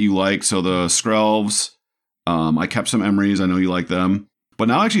tech that you like. So the Skrelvs, I kept some Emerys. I know you like them. But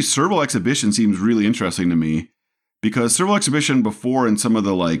now actually Serval Exhibition seems really interesting to me. Because Serval Exhibition before in some of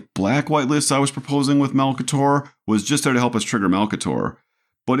the like black-white lists I was proposing with Malcator was just there to help us trigger Malcator.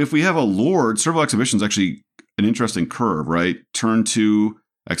 But if we have a Lord, Serval Exhibition is actually an interesting curve, right? Turn 2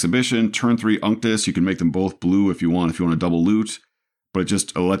 Exhibition, turn 3 UNCTUS. You can make them both blue if you want to double loot. But it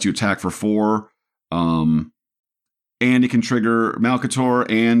just lets you attack for 4. And it can trigger Malcator,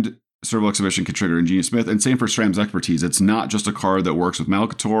 and Serval Exhibition can trigger Ingenious Smith. And same for Stram's Expertise. It's not just a card that works with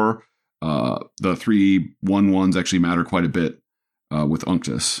Malcator. The 3/1/1s actually matter quite a bit with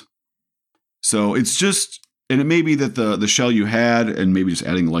UNCTUS. So it's it may be that the shell you had and maybe just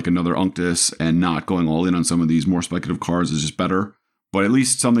adding like another UNCTUS and not going all in on some of these more speculative cards is just better. But at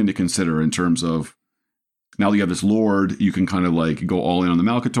least something to consider in terms of now that you have this Lord, you can kind of like go all in on the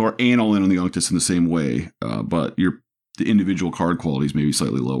Malcator and all in on the UNCTUS in the same way. But the individual card qualities may be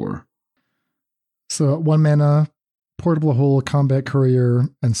slightly lower. So 1 mana, Portable Hole, Combat Courier,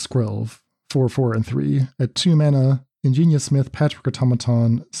 and Skrelv, 4, 4, and 3. At 2 mana, Ingenious Smith, Patchwork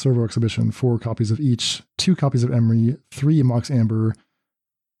Automaton, Servo Exhibition, 4 copies of each, 2 copies of Emery, 3 Mox Amber.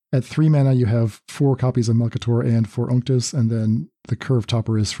 At 3 mana, you have 4 copies of Malcator and 4 UNCTUS, and then the Curve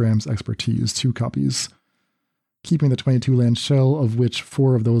Topper is Fram's Expertise, 2 copies. Keeping the 22 land shell, of which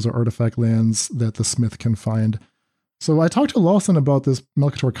 4 of those are artifact lands that the Smith can find. So I talked to Lawson about this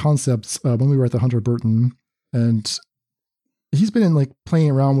Malcator concept when we were at the Hunter Burton, and he's been like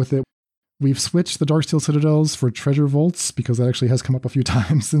playing around with it. We've switched the Darksteel Citadels for Treasure Vaults because that actually has come up a few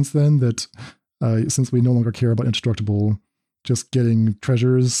times since then, that since we no longer care about Indestructible, just getting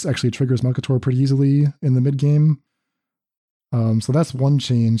treasures actually triggers Malcator pretty easily in the mid-game. So that's one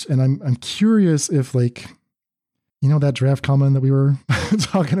change. And I'm curious if, like, you know, that draft common that we were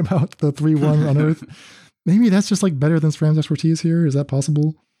talking about, the 3-1 Unearth, maybe that's just like better than Fram's Expertise here. Is that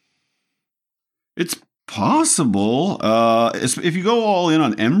possible? It's possible. If you go all in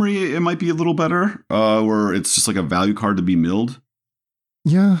on Emery, it might be a little better, where it's just like a value card to be milled.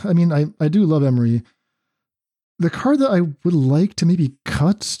 Yeah, I mean, I do love Emery. The card that I would like to maybe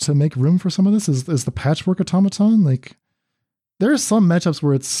cut to make room for some of this is the Patchwork Automaton. Like, there are some matchups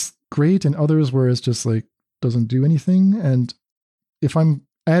where it's great and others where it's just like doesn't do anything. And if I'm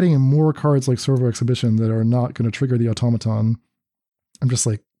adding in more cards like Servo Exhibition that are not going to trigger the Automaton, I'm just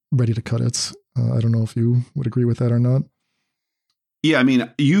like ready to cut it. I don't know if you would agree with that or not. Yeah, I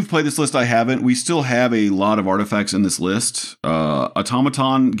mean, you've played this list. I haven't. We still have a lot of artifacts in this list.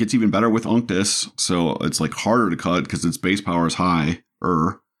 Automaton gets even better with UNCTUS, so it's like harder to cut because its base power is higher.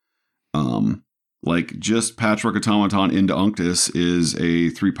 Like just Patchwork Automaton into UNCTUS is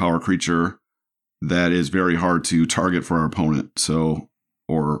a 3-power creature that is very hard to target for our opponent. So,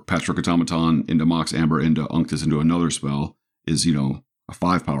 or Patchwork Automaton into Mox Amber into UNCTUS into another spell is, you know, a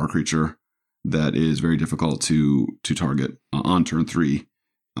 5-power creature that is very difficult to target on turn 3.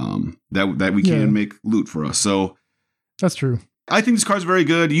 That we can make loot for us. So that's true. I think this card's very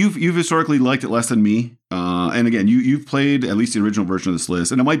good. You've historically liked it less than me. And again, you've played at least the original version of this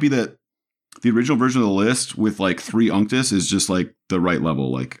list, and it might be that the original version of the list with like 3 UNCTUS is just like the right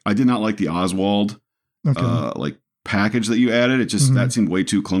level. Like, I did not like the Oswald like package that you added. It just that seemed way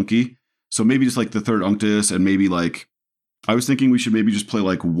too clunky. So maybe just like the 3rd UNCTUS, and maybe like I was thinking we should maybe just play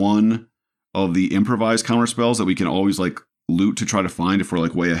like one of the improvised counter spells that we can always like loot to try to find if we're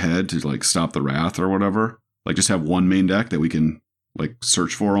like way ahead to like stop the wrath or whatever. Like just have one main deck that we can like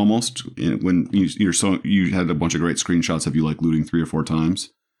search for almost when you had a bunch of great screenshots of you like looting 3 or 4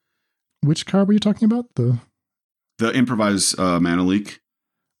 times. Which card were you talking about? The improvised mana leak.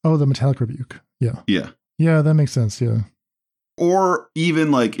 Oh, the Metallic Rebuke. Yeah. Yeah, that makes sense. Yeah. Or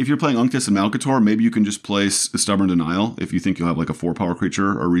even like if you're playing UNCTUS and Malcator, maybe you can just play Stubborn Denial if you think you'll have like a 4-power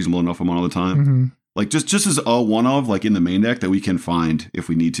creature or reasonable enough amount of the time. Like just as a one of like in the main deck that we can find if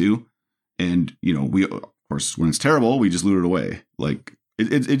we need to. And, you know, we, of course, when it's terrible, we just loot it away. Like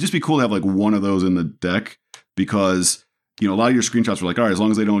it'd just be cool to have like one of those in the deck because, you know, a lot of your screenshots are like, all right, as long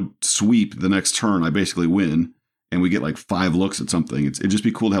as they don't sweep the next turn, I basically win. And we get like 5 looks at something. It'd just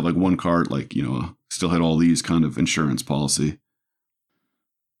be cool to have like one card, like, you know, still had all these kind of insurance policy.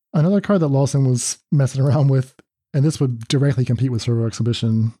 Another card that Lawson was messing around with, and this would directly compete with Servo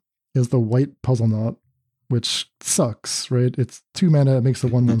Exhibition, is the White Puzzle Knot, which sucks, right? It's 2 mana, it makes the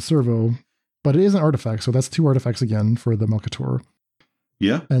 1/1 Servo, but it is an artifact, so that's 2 artifacts again for the Malcator.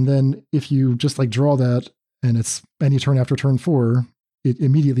 Yeah. And then if you just like draw that, and it's any turn after turn 4, it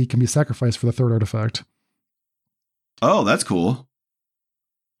immediately can be sacrificed for the 3rd artifact. Oh, that's cool.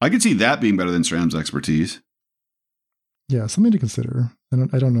 I could see that being better than Fram's Expertise. Yeah, something to consider.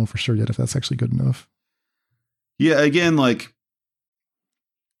 I don't know for sure yet if that's actually good enough. Yeah, again, like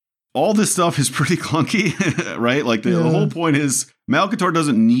all this stuff is pretty clunky, right? Like the whole point is Malcator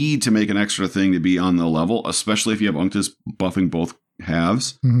doesn't need to make an extra thing to be on the level, especially if you have UNCTUS buffing both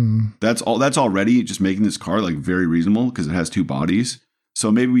halves. That's already just making this card like very reasonable because it has 2 bodies.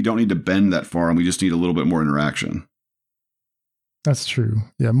 So maybe we don't need to bend that far and we just need a little bit more interaction. That's true.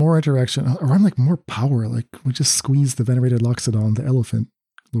 Yeah, more interaction. Or I'm like more power. Like we just squeeze the Venerated Loxodon, the Elephant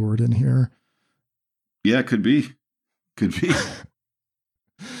Lord, in here. Yeah, could be.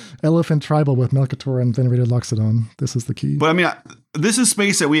 Elephant Tribal with Malcator and Venerated Loxodon. This is the key. But I mean, this is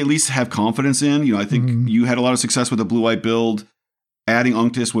space that we at least have confidence in. You know, I think you had a lot of success with the blue-white build. adding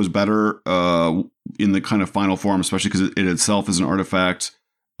UNCTUS was better in the kind of final form, especially because it itself is an artifact.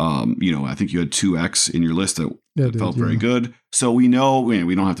 I think you had 2X in your list that felt very good. So we know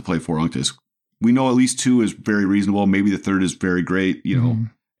we don't have to play 4 UNCTUS. We know at least 2 is very reasonable. Maybe the third is very great,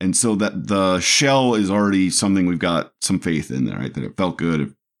 And so that the shell is already something we've got some faith in there, right? That it felt good.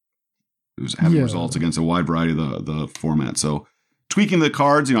 It was having results against a wide variety of the format. So tweaking the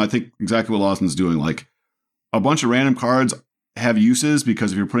cards, I think exactly what Lawson's doing. Like a bunch of random cards have uses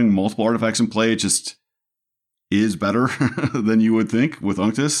because if you're putting multiple artifacts in play, it just is better than you would think with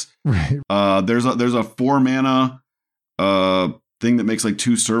UNCTUS. Right. There's a 4 mana thing that makes like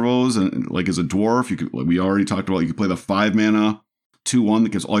 2 servos and like as a dwarf. We already talked about you could play the 5 mana 2/1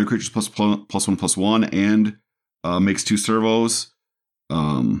 that gives all your creatures +1/+1 and makes 2 servos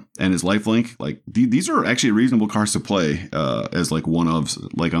and is lifelink. Like these are actually reasonable cards to play as like one of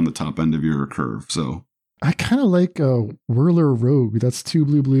like on the top end of your curve. So I kind of like Whirler Rogue. That's 2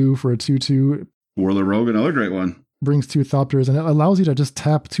 blue for a 2/2. Whirler Rogue, another great one. Brings 2 Thopters, and it allows you to just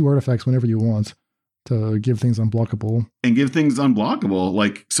tap 2 artifacts whenever you want to give things unblockable. And give things unblockable.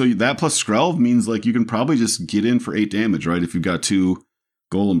 Like, so that plus Skrelv means like you can probably just get in for 8 damage, right? If you've got 2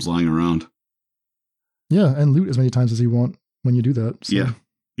 golems lying around. Yeah, and loot as many times as you want when you do that. So. Yeah.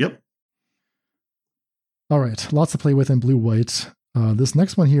 Yep. All right, lots to play with in blue-white. This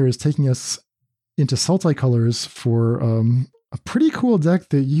next one here is taking us into Sultai colors for a pretty cool deck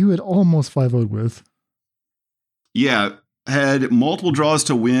that you had almost 5-0'd with. Yeah, had multiple draws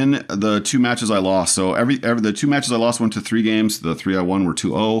to win the 2 matches I lost. So the 2 matches I lost went to 3 games. The 3 I won were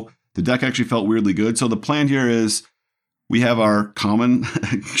 2-0. The deck actually felt weirdly good. So the plan here is we have our common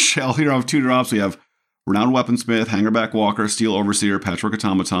shell here of 2 drops. We have Renowned Weaponsmith, Hangerback Walker, Steel Overseer, Patchwork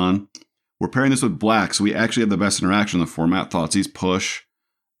Automaton. We're pairing this with black, so we actually have the best interaction in the format. Thoughtseize, push.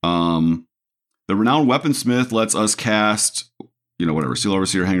 The Renowned Weaponsmith lets us cast, Steel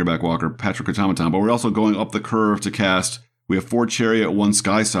Overseer, Hangerback Walker, Patchwork Automaton, but we're also going up the curve to cast. We have 4 Chariot, 1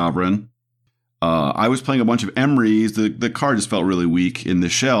 Sky Sovereign. I was playing a bunch of Emrys. The card just felt really weak in the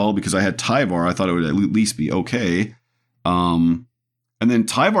shell because I had Tyvar. I thought it would at least be okay. And then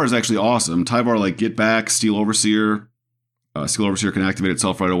Tyvar is actually awesome. Tyvar, get back, Steel Overseer. Steel Overseer can activate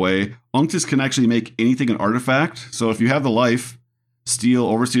itself right away. UNCTUS can actually make anything an artifact. So if you have the life, Steel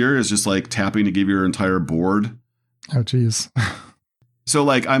Overseer is just tapping to give your entire board. Oh, geez. So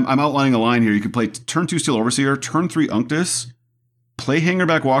I'm outlining a line here. You could play turn 2 Steel Overseer, turn 3 UNCTUS, play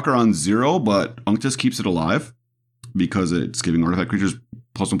Hangerback Walker on 0, but UNCTUS keeps it alive because it's giving artifact creatures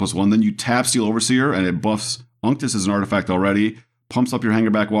 +1/+1. Then you tap Steel Overseer and it buffs UNCTUS as an artifact already, pumps up your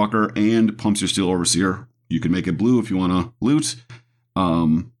Hangerback Walker and pumps your Steel Overseer. You can make it blue if you want to loot.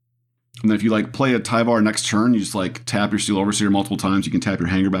 And then if you play a Tyvar next turn, you just tap your Steel Overseer multiple times. You can tap your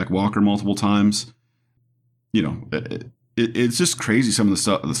Hangerback Walker multiple times. It's just crazy some of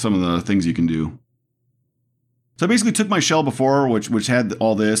the things you can do. So I basically took my shell before, which had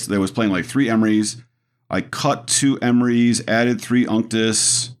all this. They was playing 3 Emrys. I cut 2 Emrys, added 3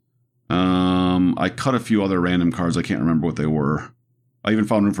 UNCTUS. I cut a few other random cards. I can't remember what they were. I even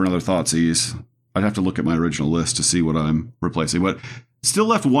found room for another Thoughtseize. I'd have to look at my original list to see what I'm replacing, but still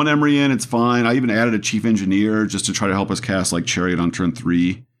left 1 Emry in. It's fine. I even added a Chief Engineer just to try to help us cast Chariot on turn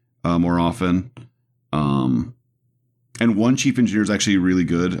 3 more often. And 1 Chief Engineer is actually really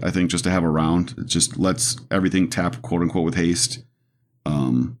good, I think, just to have around. It just lets everything tap, quote unquote, with haste.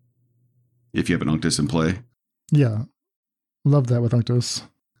 If you have an UNCTUS in play. Yeah. Love that with UNCTUS.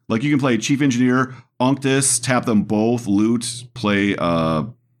 You can play Chief Engineer, UNCTUS, tap them both, loot, play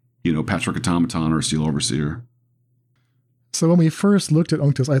Patchwork Automaton or Steel Overseer. So when we first looked at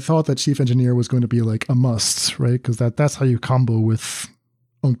UNCTUS, I thought that Chief Engineer was going to be a must, right? Because that's how you combo with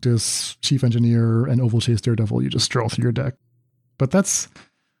UNCTUS, Chief Engineer, and Oval Chase Daredevil. You just stroll through your deck. But that's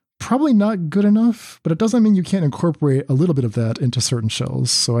probably not good enough, but it doesn't mean you can't incorporate a little bit of that into certain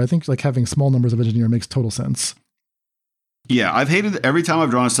shells. So I think having small numbers of Engineer makes total sense. Yeah, I've hated every time I've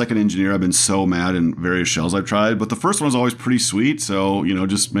drawn a second Engineer. I've been so mad in various shells I've tried, but the first one's always pretty sweet. So,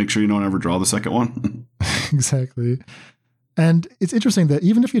 just make sure you don't ever draw the second one. Exactly. And it's interesting that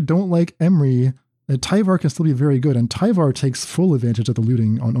even if you don't like Emry, Tyvar can still be very good. And Tyvar takes full advantage of the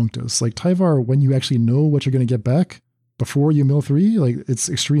looting on UNCTUS. Tyvar, when you actually know what you're going to get back before you mill 3, it's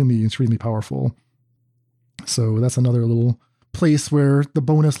extremely, extremely powerful. So that's another little place where the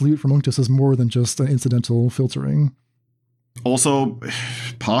bonus loot from UNCTUS is more than just an incidental filtering. Also,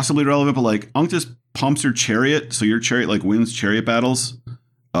 possibly relevant, but UNCTUS pumps your Chariot, so your Chariot wins Chariot battles.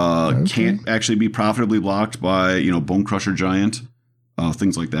 Okay. Can't actually be profitably blocked by Bone Crusher Giant,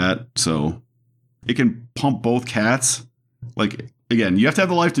 things like that. So it can pump both cats. again, you have to have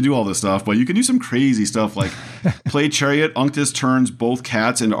the life to do all this stuff, but you can do some crazy stuff like play Chariot. UNCTUS turns both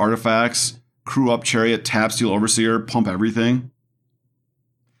cats into artifacts, crew up Chariot, tap Steel Overseer, pump everything.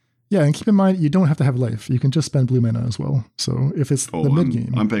 Yeah, and keep in mind, you don't have to have life. You can just spend blue mana as well. So if it's the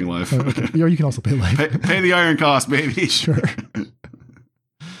mid-game... I'm paying life. Okay. Or you can also pay life. Pay the iron cost, baby. Sure.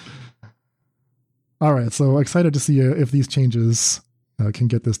 All right, so excited to see if these changes can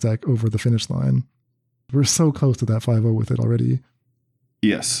get this deck over the finish line. We're so close to that 5-0 with it already.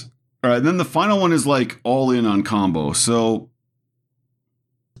 Yes. All right, then the final one is like all in on combo. So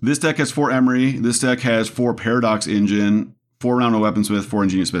this deck has 4 Emery. This deck has 4 Paradox Engine, 4 Renowned Weaponsmith, 4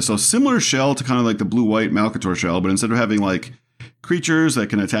 Ingenious Smith. So similar shell to kind of like the blue-white Malcator shell, but instead of having like creatures that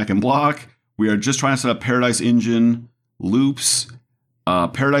can attack and block, we are just trying to set up Paradise Engine loops.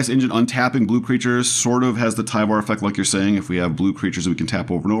 Paradise Engine untapping blue creatures sort of has the Tyvar effect, like you're saying. If we have blue creatures that we can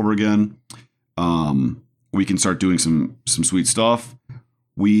tap over and over again, we can start doing some sweet stuff.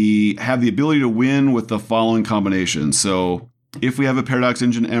 We have the ability to win with the following combination. So if we have a Paradox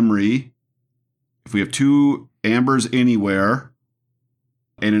Engine Emery, if we have 2 Ambers anywhere,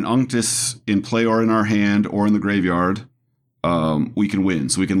 and an UNCTUS in play or in our hand or in the graveyard, we can win.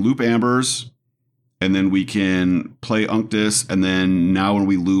 So we can loop Ambers, and then we can play UNCTUS, and then now when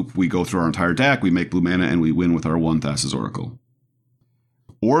we loop, we go through our entire deck, we make blue mana, and we win with our 1 Thassa's Oracle.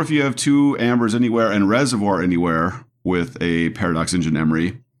 Or if you have 2 Ambers anywhere and Reservoir anywhere with a Paradox Engine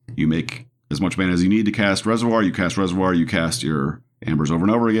Emery, you make as much mana as you need to cast Reservoir, you cast your Ambers over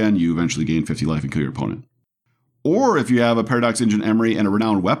and over again, you eventually gain 50 life and kill your opponent. Or if you have a Paradox Engine Emery and a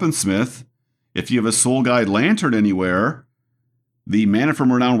Renowned Weaponsmith, if you have a Soul Guide Lantern anywhere, the mana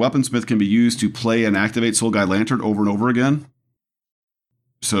from Renowned Weaponsmith can be used to play and activate Soul Guide Lantern over and over again.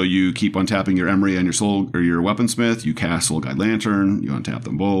 So you keep untapping your Emery and your Weaponsmith, you cast Soul Guide Lantern, you untap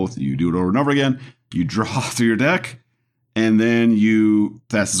them both, you do it over and over again, you draw through your deck, and then you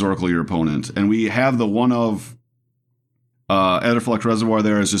Thassa's Oracle your opponent. And we have the one of Etherflux Reservoir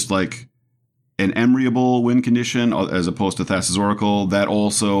there as just like an Emeryable win condition as opposed to Thassa's Oracle. That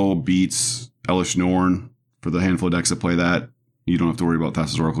also beats Elish Norn for the handful of decks that play that. You don't have to worry about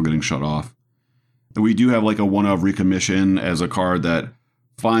Thassa's Oracle getting shut off. And we do have like a one of Recommission as a card that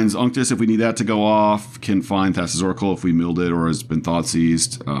finds UNCTUS if we need that to go off, can find Thassa's Oracle if we milled it or has been thought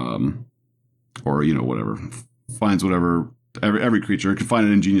seized, or, you know, whatever. Finds whatever, every creature. It can find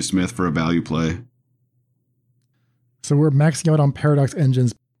an Ingenious Smith for a value play. So we're maxing out on Paradox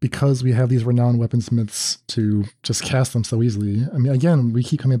Engines because we have these Renowned Weaponsmiths to just cast them so easily. I mean, again, we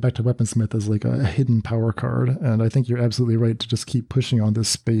keep coming back to Weaponsmith as like a hidden power card, and I think you're absolutely right to just keep pushing on this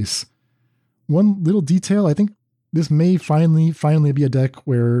space. One little detail, I think this may finally be a deck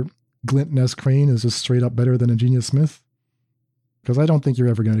where Glint Nest Crane is just straight up better than Ingenious Smith, because I don't think you're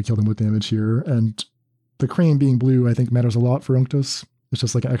ever going to kill them with damage here, and the Crane being blue I think matters a lot for UNCTUS. It's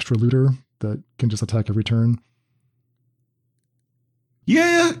just like an extra looter that can just attack every turn.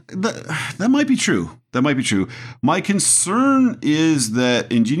 Yeah, that might be true. That might be true. My concern is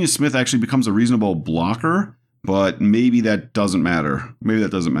that Ingenious Smith actually becomes a reasonable blocker, but maybe that doesn't matter.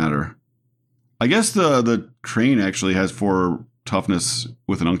 I guess the Crane actually has 4 toughness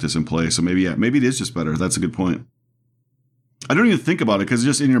with an UNCTUS in play, so maybe it is just better. That's a good point. I don't even think about it because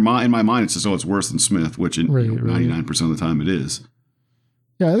just in my mind it's just it's worse than Smith, which 99% of the time it is.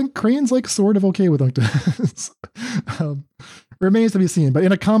 Yeah, I think Crane's like sort of okay with UNCTUS. Remains to be seen, but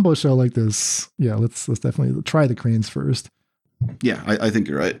in a combo show like this, yeah, let's definitely try the Cranes first. Yeah, I think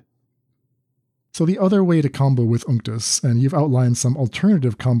you're right. So the other way to combo with UNCTUS, and you've outlined some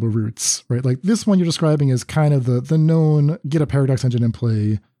alternative combo routes, right? Like this one you're describing is kind of the known get a Paradox Engine in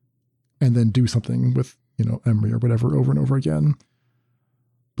play and then do something with, you know, Emery or whatever over and over again.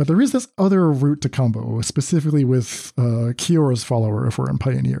 But there is this other route to combo, specifically with Kiora's Follower if we're in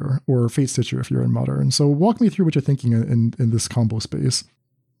Pioneer, or Fate Stitcher if you're in Modern. So walk me through what you're thinking in this combo space.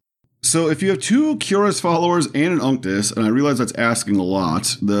 So if you have 2 Kiora's Followers and an UNCTUS, and I realize that's asking a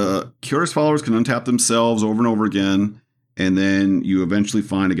lot, the Kiora's Followers can untap themselves over and over again, and then you eventually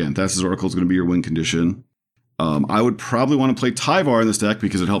find, again, Thassa's Oracle is going to be your win condition. I would probably want to play Tyvar in this deck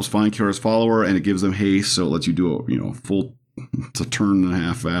because it helps find Kiora's Follower, and it gives them haste, so it lets you do a full... It's a turn and a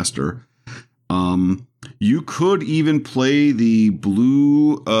half faster. You could even play the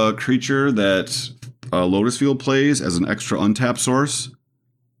blue creature that Lotus Field plays as an extra untap source.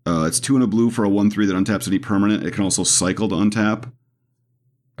 It's 2 and a blue for a 1/3 that untaps any permanent. It can also cycle to untap.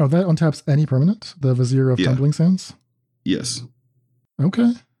 Oh, that untaps any permanent? The Vizier of Tumbling Sands? Yes.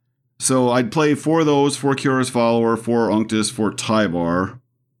 Okay. So I'd play 4 of those, 4 Kiora's Follower, 4 UNCTUS, 4 Tyvar.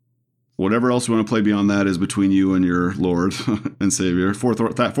 Whatever else you want to play beyond that is between you and your Lord and Savior. 4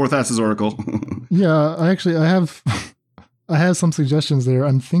 Thassa's Oracle. Yeah, I I have some suggestions there.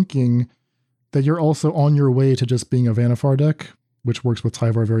 I'm thinking that you're also on your way to just being a Vannifar deck, which works with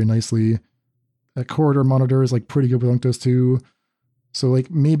Tyvar very nicely. A Corridor Monitor is like pretty good with UNCTUS too. So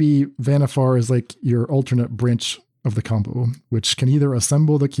like maybe Vannifar is like your alternate branch of the combo, which can either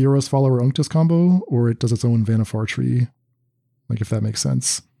assemble the Kiora's Follower UNCTUS combo, or it does its own Vannifar tree. Like if that makes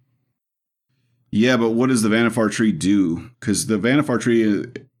sense. Yeah, but what does the Vannifar tree do? Because the Vannifar tree,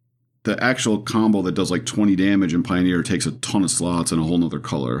 the actual combo that does like 20 damage in Pioneer takes a ton of slots and a whole nother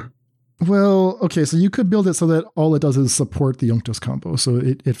color. Well, okay, so you could build it so that all it does is support the UNCTUS combo. So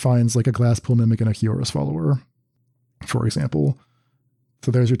it finds like a Glasspool Mimic and a Kiora's Follower, for example.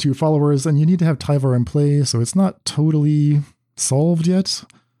 So there's your two followers, and you need to have Tyvar in play, so it's not totally solved yet.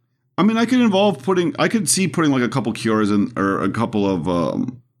 I mean, I could see putting like a couple Kioras in, or a couple of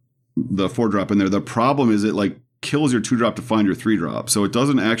the 4-drop in there. The problem is it like kills your 2-drop to find your 3-drop. So it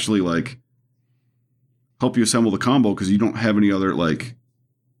doesn't actually like help you assemble the combo because you don't have any other like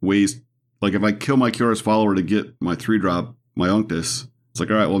ways. Like if I kill my Kiora's Follower to get my 3-drop, my UNCTUS, it's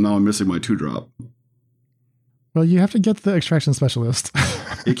like, all right, well now I'm missing my 2-drop. Well, you have to get the Extraction Specialist.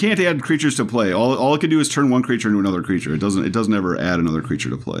 It can't add creatures to play. All it can do is turn one creature into another creature. It doesn't ever add another creature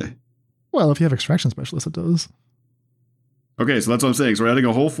to play. Well, if you have Extraction Specialist, it does. Okay, so that's what I'm saying. So we're adding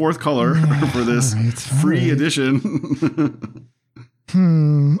a whole 4th color for this free edition.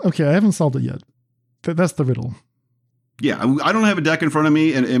 Okay, I haven't solved it yet. That's the riddle. Yeah, I don't have a deck in front of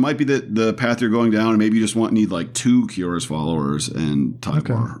me, and it might be that the path you're going down, and maybe you just need like 2 Kiora's Followers and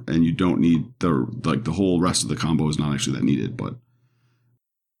Tyvar, and you don't need the whole rest of the combo is not actually that needed. But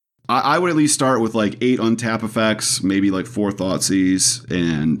I would at least start with like 8 untap effects, maybe like 4 Thoughtseize,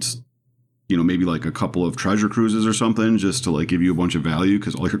 and maybe like a couple of Treasure Cruises or something, just to like give you a bunch of value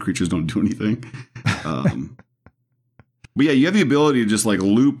because all your creatures don't do anything. But yeah, you have the ability to just like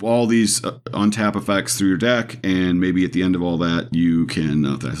loop all these untap effects through your deck, and maybe at the end of all that, you can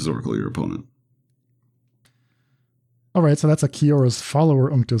Thassa's Oracle your opponent. All right, so that's a Kiora's Follower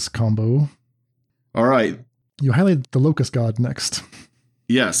UNCTUS combo. All right. You highlight the Locust God next.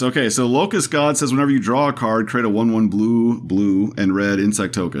 Yes, okay, so Locust God says whenever you draw a card, create a 1/1 blue, and red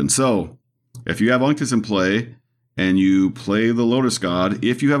insect token. So if you have UNCTUS in play, and you play the Lotus God,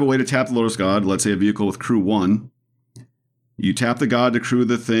 if you have a way to tap the Lotus God, let's say a vehicle with crew 1, you tap the god to crew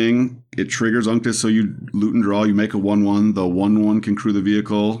the thing. It triggers UNCTUS, so you loot and draw. You make a 1/1. The 1/1 can crew the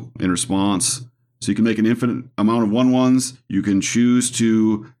vehicle in response. So you can make an infinite amount of 1/1s. You can choose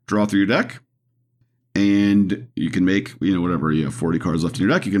to draw through your deck. And you can make, whatever. You have 40 cards left in your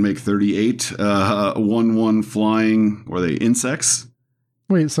deck. You can make 38 1/1 flying, or they insects.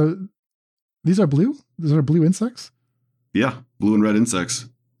 Wait, so these are blue? These are blue insects? Yeah, blue and red insects.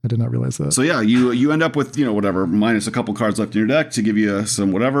 I did not realize that. So yeah, you end up with, whatever, minus a couple cards left in your deck to give you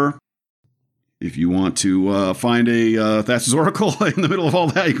some whatever. If you want to find a Thassa's Oracle in the middle of all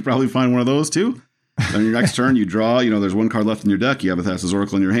that, you could probably find one of those too. On your next turn, you draw, there's 1 card left in your deck. You have a Thassa's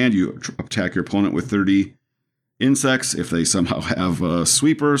Oracle in your hand. You attack your opponent with 30 insects. If they somehow have a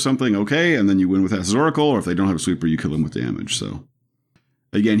sweeper or something, okay. And then you win with Thassa's Oracle. Or if they don't have a sweeper, you kill them with damage. So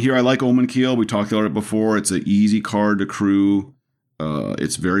again, here I like Omen Keel. We talked about it before. It's an easy card to crew.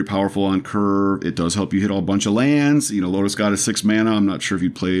 It's very powerful on curve. It does help you hit a bunch of lands. Lotus God is 6 mana. I'm not sure if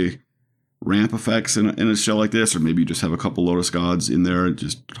you'd play ramp effects in a shell like this, or maybe you just have a couple Lotus Gods in there and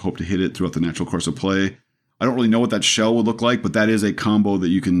just hope to hit it throughout the natural course of play. I don't really know what that shell would look like, but that is a combo that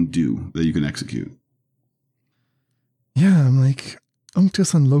you can do, that you can execute. Yeah, I'm like,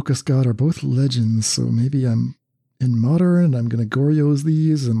 UNCTUS and Locust God are both legends, so maybe I'm in Modern and I'm going to Gorios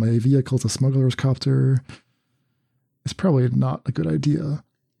these, and my vehicle's a Smuggler's Copter. It's probably not a good idea,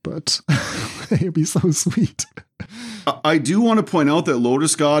 but it'd be so sweet. I do want to point out that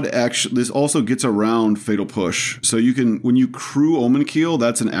Lotus God this also gets around Fatal Push. So you can, when you crew Omen Keel,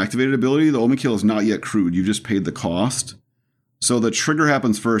 that's an activated ability. The Omen Keel is not yet crewed. You just paid the cost. So the trigger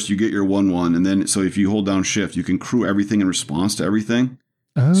happens first. You get your 1/1, and then so if you hold down Shift, you can crew everything in response to everything.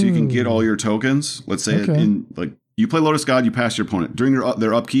 Oh. So you can get all your tokens. Let's say you play Lotus God, you pass your opponent during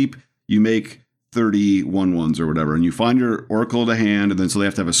their upkeep. You make 30 1/1s or whatever, and you find your Oracle to hand, and then so they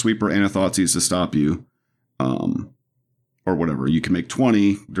have to have a sweeper and a Thoughtseize to stop you, or whatever. You can make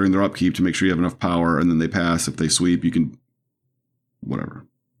 20 during their upkeep to make sure you have enough power, and then they pass. If they sweep, you can whatever.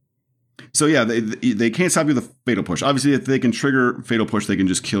 So yeah, they can't stop you with the Fatal Push. Obviously, if they can trigger Fatal Push, they can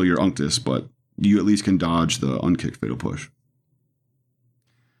just kill your UNCTUS, but you at least can dodge the unkicked Fatal Push.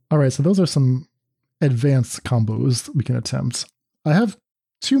 All right, so those are some advanced combos we can attempt. I have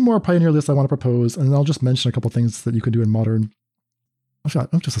 2 more Pioneer lists I want to propose, and I'll just mention a couple things that you could do in Modern. Oh, God,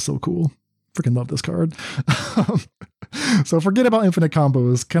 UNCTUS is so cool. Freaking love this card. So forget about infinite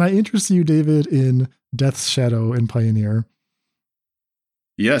combos. Can I interest you, David, in Death's Shadow in Pioneer?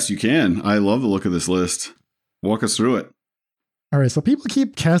 Yes, you can. I love the look of this list. Walk us through it. All right, so people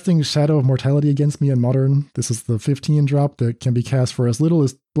keep casting Shadow of Mortality against me in Modern. This is the 15 drop that can be cast for as little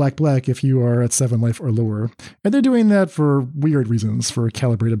as black if you are at 7 life or lower. And they're doing that for weird reasons, for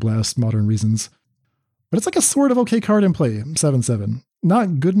Calibrated Blast Modern reasons. But it's like a sort of okay card in play, 7/7.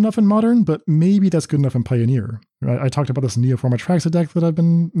 Not good enough in Modern, but maybe that's good enough in Pioneer. I talked about this Neoform Atraxa deck that I've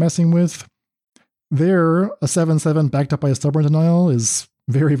been messing with. There, a 7/7 backed up by a Stubborn Denial is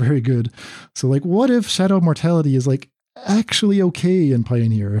very, very good. So like, what if Shadow of Mortality is like actually okay in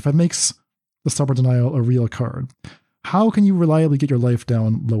Pioneer, if it makes the Stubborn Denial a real card? How can you reliably get your life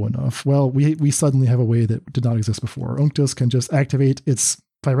down low enough? Well, we suddenly have a way that did not exist before. UNCTUS can just activate its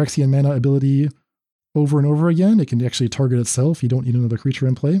Phyrexian mana ability over and over again. It can actually target itself. You don't need another creature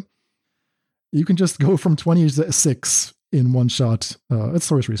in play. You can just go from 20 to 6 in one shot. It's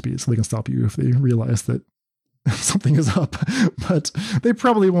sorcery speed, so they can stop you if they realize that something is up. But they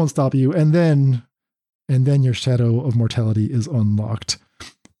probably won't stop you. And then your Shadow of Mortality is unlocked.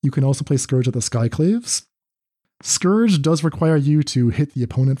 You can also play Scourge of the Skyclaves. Scourge does require you to hit the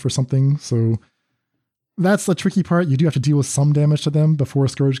opponent for something, so that's the tricky part. You do have to deal with some damage to them before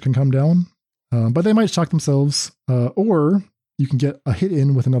Scourge can come down. But they might shock themselves, or you can get a hit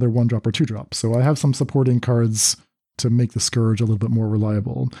in with another 1-drop or 2-drop. So I have some supporting cards to make the Scourge a little bit more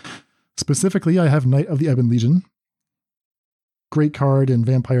reliable. Specifically, I have Knight of the Ebon Legion. Great card in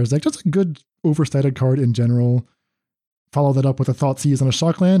Vampire's deck. Just a good overstated card in general. Follow that up with a Thoughtseize and a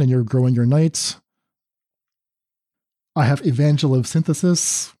Shockland, and you're growing your Knight. I have Evangel of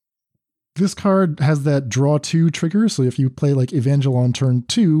Synthesis. This card has that draw 2 trigger, so if you play like Evangel on turn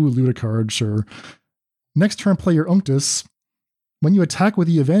 2, loot a card, sure. Next turn, play your UNCTUS. When you attack with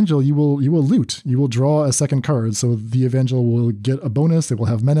the Evangel, you will loot. You will draw a second card, so the Evangel will get a bonus. It will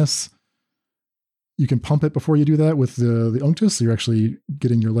have Menace. You can pump it before you do that with the UNCTUS, so you're actually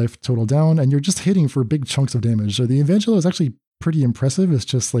getting your life total down, and you're just hitting for big chunks of damage. So the Evangel is actually pretty impressive. It's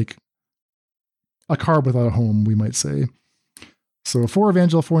just like a card without a home, we might say. So 4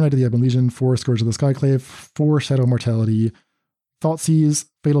 Evangel, 4 Knight of the Ebon Legion, 4 Scourge of the Skyclave, 4 Shadow Mortality, Thoughtseize,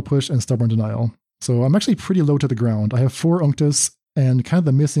 Fatal Push, and Stubborn Denial. So I'm actually pretty low to the ground. I have 4 UNCTUS, and kind of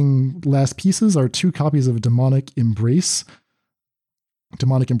the missing last pieces are 2 copies of Demonic Embrace.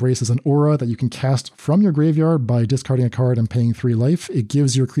 Demonic Embrace is an aura that you can cast from your graveyard by discarding a card and paying 3 life. It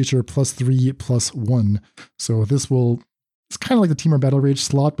gives your creature +3/+1. So this will... It's kind of like the Temur Battle Rage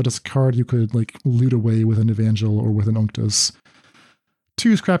slot, but it's a card you could like loot away with an Evangel or with an UNCTUS.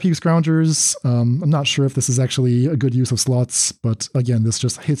 2 Scrap Heap Scroungers. I'm not sure if this is actually a good use of slots, but again, this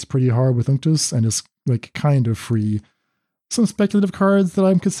just hits pretty hard with UNCTUS and is like kind of free. Some speculative cards that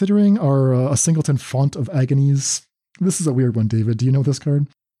I'm considering are a Singleton Font of Agonies. This is a weird one, David. Do you know this card?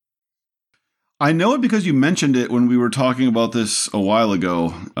 I know it because you mentioned it when we were talking about this a while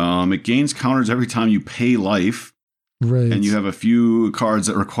ago. It gains counters every time you pay life. Right. And you have a few cards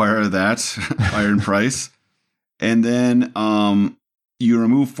that require that, Iron Price. And then you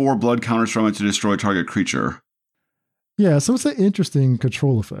remove 4 blood counters from it to destroy target creature. Yeah, so it's an interesting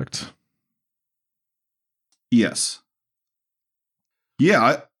control effect. Yes.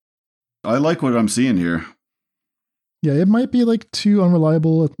 Yeah, I like what I'm seeing here. Yeah, it might be like too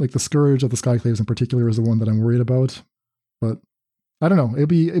unreliable. Like the Scourge of the Skyclaves in particular is the one that I'm worried about. But I don't know.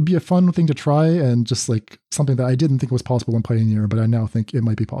 It'd be a fun thing to try, and just like something that I didn't think was possible in Pioneer, but I now think it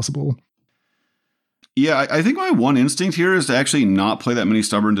might be possible. Yeah, I think my one instinct here is to actually not play that many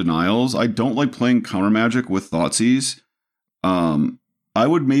Stubborn Denials. I don't like playing Counter Magic with Thoughtseize. I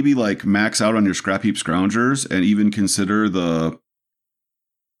would maybe like max out on your Scrap Heap Scroungers and even consider the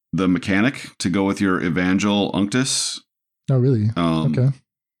mechanic to go with your Evangel UNCTUS. Oh, really? Okay.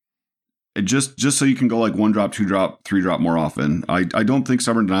 Just so you can go like 1-drop, 2-drop, 3-drop more often. I don't think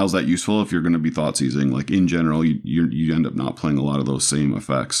Stubborn Denial is that useful if you're going to be Thoughtseizing. Like in general, you end up not playing a lot of those same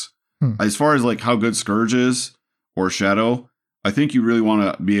effects. As far as like how good Scourge is or Shadow, I think you really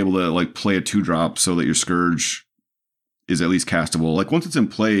want to be able to like play a 2-drop so that your Scourge is at least castable. Like once it's in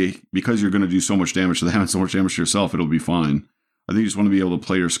play, because you're going to do so much damage to them and so much damage to yourself, it'll be fine. I think you just want to be able to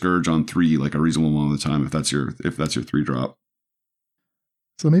play your Scourge on 3 like a reasonable amount of the time if that's your 3-drop.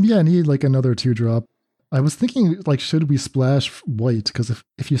 So maybe I need like another 2-drop. I was thinking like, should we splash white? Because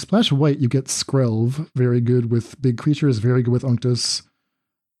if you splash white, you get Skrelv, very good with big creatures, very good with UNCTUS.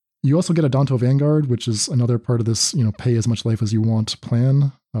 You also get a Danto Vanguard, which is another part of this, pay as much life as you want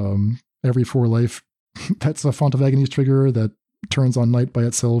plan. Every 4 life, that's a Font of Agonies trigger that turns on Knight by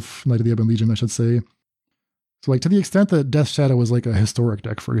itself, Knight of the Ebon Legion, I should say. So like to the extent that Death Shadow is like a historic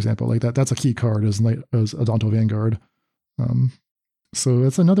deck, for example, like that's a key card as a Danto Vanguard. So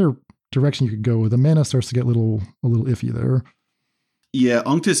that's another direction you could go. The mana starts to get a little iffy there. Yeah,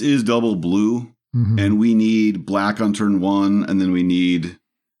 UNCTUS is double blue, and we need black on turn 1, and then we need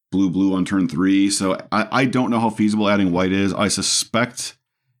blue on turn 3. So I don't know how feasible adding white is. I suspect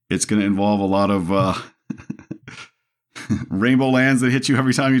it's going to involve a lot of rainbow lands that hit you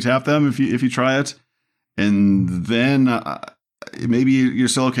every time you tap them if you try it. And then maybe you're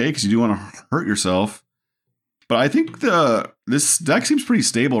still okay because you do want to hurt yourself. But I think this deck seems pretty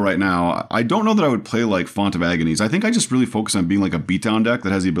stable right now. I don't know that I would play like Font of Agonies. I think I just really focus on being like a beatdown deck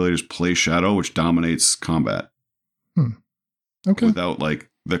that has the ability to just play Shadow, which dominates combat. Okay. Without like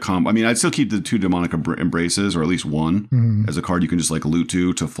the combo. I mean, I'd still keep the 2 Demonic Embraces, or at least one, as a card you can just like loot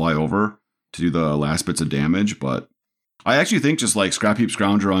to fly over to do the last bits of damage. But I actually think just like Scrap Heap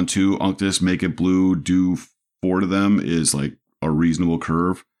Scrounger on 2 UNCTUS, make it blue, do 4 to them is like a reasonable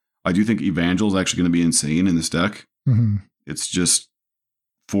curve. I do think Evangel is actually going to be insane in this deck. It's just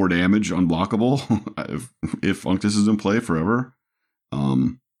 4 damage, unblockable, if UNCTUS is in play forever.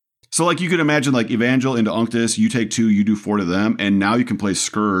 So like you could imagine like Evangel into UNCTUS, you take 2, you do 4 to them, and now you can play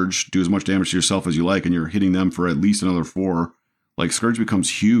Scourge, do as much damage to yourself as you like, and you're hitting them for at least another 4. Like Scourge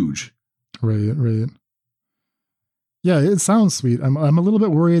becomes huge. Right. Yeah, it sounds sweet. I'm a little bit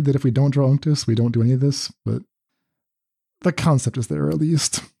worried that if we don't draw UNCTUS, we don't do any of this, but the concept is there at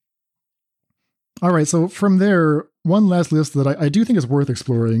least. All right, so from there, one last list that I do think is worth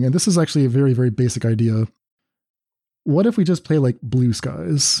exploring, and this is actually a very, very basic idea. What if we just play like Blue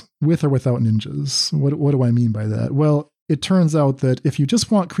Skies, with or without ninjas? What do I mean by that? Well, it turns out that if you just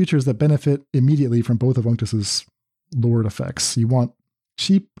want creatures that benefit immediately from both of UNCTUS's Lord effects, you want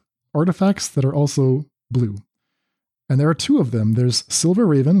cheap artifacts that are also blue. And there are 2 of them. There's Silver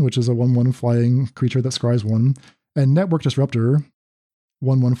Raven, which is a 1/1 flying creature that scries 1, and Network Disruptor,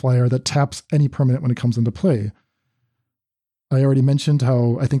 1/1 flyer that taps any permanent when it comes into play. I already mentioned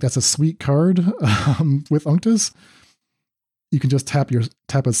how I think that's a sweet card with UNCTUS. You can just tap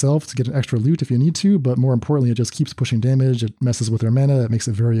itself to get an extra loot if you need to, but more importantly, it just keeps pushing damage. It messes with their mana. It makes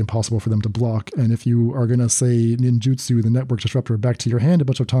it very impossible for them to block. And if you are going to say ninjutsu the Network Disruptor back to your hand a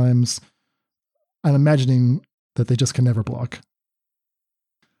bunch of times, I'm imagining that they just can never block.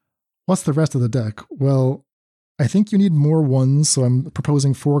 What's the rest of the deck? Well, I think you need more 1s, so I'm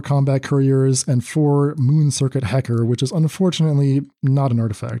proposing 4 Combat Couriers and 4 Moon Circuit Hacker, which is unfortunately not an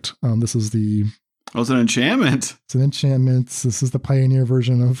artifact. This is the... Oh, it's an enchantment. It's an enchantment. This is the Pioneer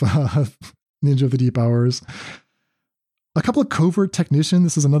version of Ninja of the Deep Hours. A couple of Covert Technician.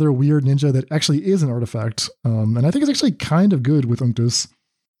 This is another weird ninja that actually is an artifact. And I think it's actually kind of good with UNCTUS.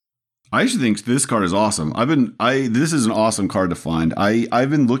 I actually think this card is awesome. This is an awesome card to find. I've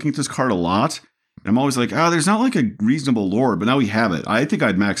been looking at this card a lot. And I'm always like, there's not like a reasonable lore, but now we have it. I think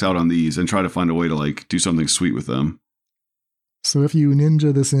I'd max out on these and try to find a way to like do something sweet with them. So if you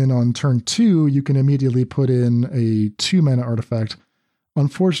ninja this in on turn 2, you can immediately put in a 2-mana artifact.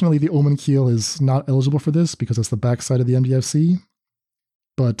 Unfortunately, the Omen Keel is not eligible for this because it's the backside of the MDFC.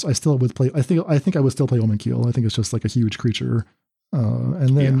 But I still would play. I think I would still play Omen Keel. I think it's just like a huge creature.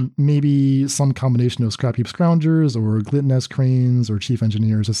 And then maybe some combination of Scrap Heap Scroungers or Glitness Cranes or Chief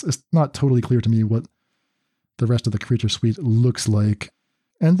Engineers. It's not totally clear to me what the rest of the creature suite looks like.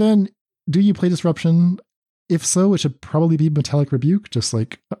 And then, do you play Disruption? If so, it should probably be Metallic Rebuke. Just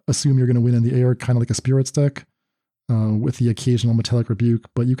like assume you're going to win in the air, kind of like a Spirits deck, with the occasional Metallic Rebuke.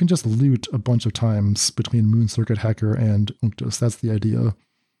 But you can just loot a bunch of times between Moon Circuit Hacker and UNCTUS. That's the idea.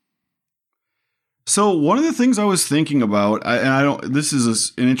 So one of the things I was thinking about, this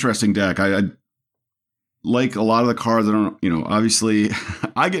is an interesting deck. I like a lot of the cards. I don't, obviously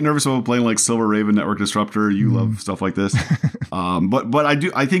I get nervous about playing like Silver Raven, Network Disruptor. You love stuff like this. But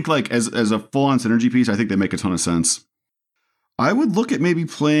I think like as a full on synergy piece, I think they make a ton of sense. I would look at maybe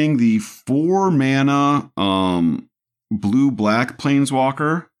playing the 4 mana, blue black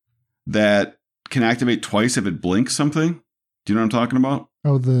Planeswalker that can activate twice if it blinks something. Do you know what I'm talking about?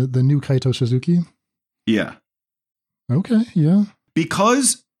 Oh, the new Kaito Shizuki? Yeah. Okay, yeah.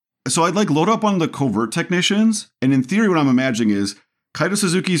 So I'd like load up on the Covert Technicians, and in theory what I'm imagining is Kaito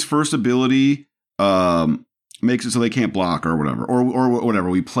Suzuki's first ability makes it so they can't block or whatever. Or whatever.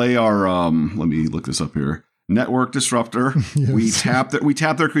 We play our let me look this up here. Network Disruptor. Yes. We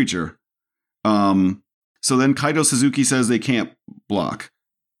tap their creature. So then Kaito Suzuki says they can't block.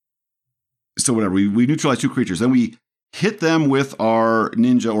 So whatever, we neutralize 2 creatures. Then we hit them with our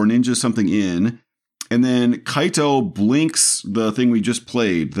ninja or ninja something in, and then Kaito blinks the thing we just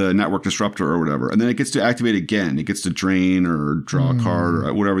played, the Network Disruptor or whatever, and then it gets to activate again. It gets to drain or draw a card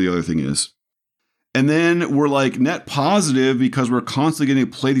or whatever the other thing is. And then we're like net positive because we're constantly getting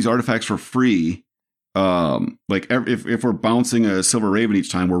to play these artifacts for free. Like if we're bouncing a Silver Raven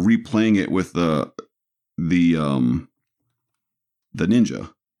each time, we're replaying it with the the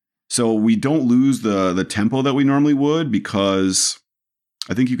ninja. So we don't lose the tempo that we normally would, because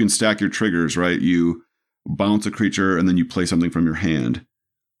I think you can stack your triggers, right? You bounce a creature and then you play something from your hand.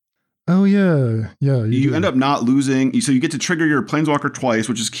 Oh, yeah. Yeah. You end up not losing. So you get to trigger your Planeswalker twice,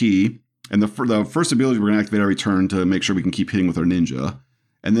 which is key. And the first ability we're going to activate every turn to make sure we can keep hitting with our ninja.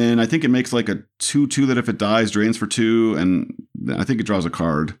 And then I think it makes like a 2/2 that if it dies, drains for 2. And I think it draws a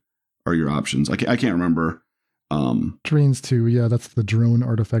card are your options. I can't remember. Drains 2. Yeah, that's the drone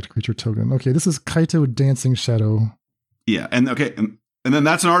artifact creature token. Okay, this is Kaito Dancing Shadow. Yeah. And okay. And then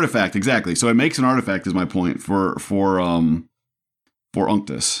that's an artifact. Exactly. So it makes an artifact is my point for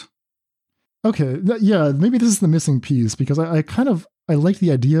UNCTUS. Okay. Yeah, maybe this is the missing piece, because I like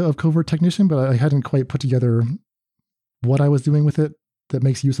the idea of Covert Technician, but I hadn't quite put together what I was doing with it that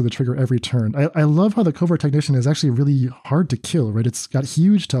makes use of the trigger every turn. I love how the Covert Technician is actually really hard to kill, right? It's got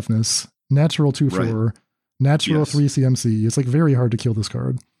huge toughness, natural 2/4, right. Natural 3 CMC. It's like very hard to kill this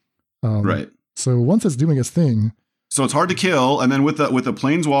card. Right. So once it's doing its thing. So it's hard to kill, and then with the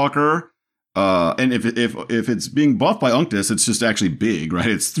Planeswalker, and if it's being buffed by UNCTUS, it's just actually big, right?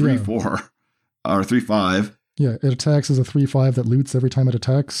 It's 3/4 or 3/5. Yeah, it attacks as a 3/5 that loots every time it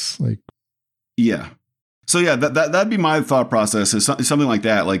attacks. Like, yeah. So yeah, that'd be my thought process, is something like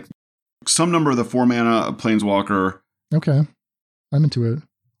that, like some number of the 4 mana Planeswalker. Okay, I'm into it.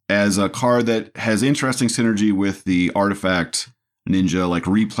 As a card that has interesting synergy with the artifact ninja, like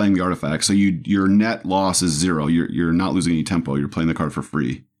replaying the artifact. So your net loss is 0. You're not losing any tempo. You're playing the card for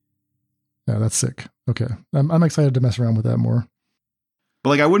free. Yeah, that's sick. Okay, I'm excited to mess around with that more.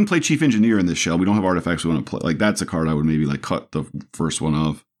 But like, I wouldn't play Chief Engineer in this shell. We don't have artifacts we want to play. Like, that's a card I would maybe like cut the first one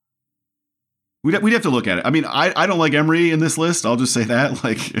of. We'd have to look at it. I mean, I don't like Emery in this list. I'll just say that.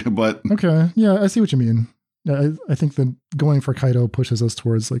 Like, but okay, yeah, I see what you mean. I think that going for Kaito pushes us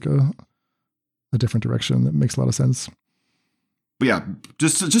towards like a different direction that makes a lot of sense. But yeah,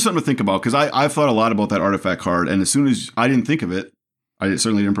 just something to think about, because I've thought a lot about that artifact card, and as soon as I didn't think of it, I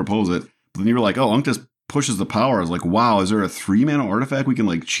certainly didn't propose it. But then you were like, oh, UNCTUS pushes the power. I was like, wow, is there a 3 mana artifact we can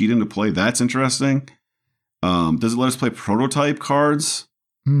like cheat into play? That's interesting. Does it let us play prototype cards?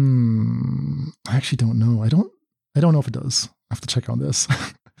 I actually don't know. I don't know if it does. I have to check on this.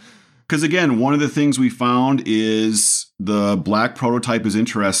 Because again, one of the things we found is the black prototype is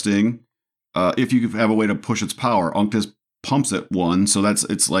interesting if you have a way to push its power. UNCTUS pumps it 1, so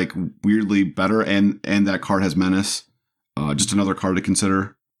it's like weirdly better, and that card has menace. Just another card to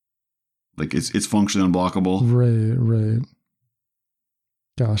consider. Like it's functionally unblockable. Right.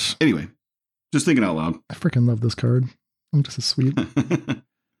 Gosh. Anyway, just thinking out loud. I freaking love this card. UNCTUS is sweet.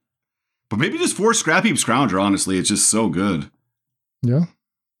 But maybe just 4 Scrap Heap Scrounger, honestly. It's just so good. Yeah.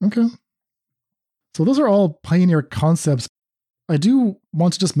 Okay. So those are all Pioneer concepts. I do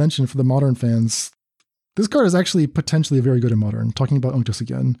want to just mention for the Modern fans, this card is actually potentially very good in Modern. Talking about UNCTUS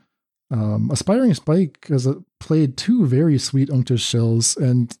again. Aspiring Spike has played 2 very sweet UNCTUS shells,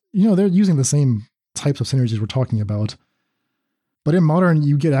 and they're using the same types of synergies we're talking about. But in Modern,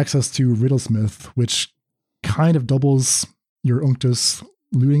 you get access to Riddlesmith, which kind of doubles your UNCTUS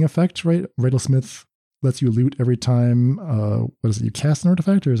looting effect, right? Riddlesmith lets you loot every time. What is it? You cast an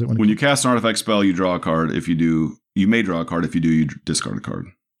artifact, or is it when you cast an artifact spell, you draw a card. If you do, you may draw a card. If you do, you discard a card.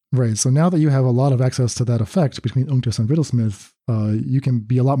 Right. So now that you have a lot of access to that effect between UNCTUS and Riddlesmith, you can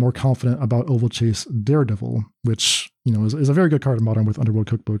be a lot more confident about Oval Chase Daredevil, which is a very good card in Modern with Underworld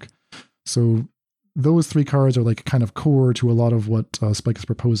Cookbook. So those 3 cards are like kind of core to a lot of what Spike is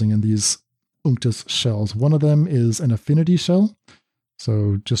proposing in these UNCTUS shells. One of them is an affinity shell.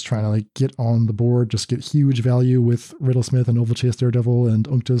 So just trying to like get on the board, just get huge value with Riddlesmith and Oval Chase Daredevil and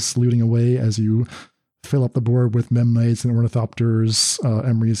UNCTUS looting away as you fill up the board with Mem Knights and Ornithopters,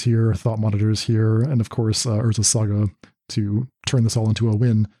 Emery's here, Thought Monitors here, and of course Urza's Saga to turn this all into a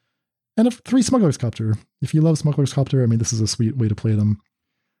win. And 3 Smuggler's Copter. If you love Smuggler's Copter, I mean, this is a sweet way to play them.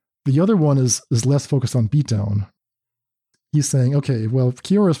 The other one is less focused on beatdown. He's saying, okay, well,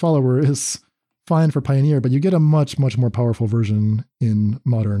 Kiora's Follower is fine for Pioneer, but you get a much, much more powerful version in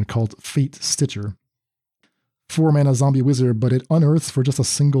Modern called Fate Stitcher. 4 mana zombie wizard, but it unearths for just a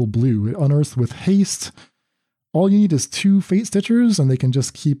single blue. It unearths with haste. All you need is 2 Fate Stitchers, and they can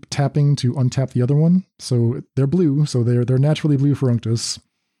just keep tapping to untap the other one. So they're blue, so they're naturally blue for UNCTUS.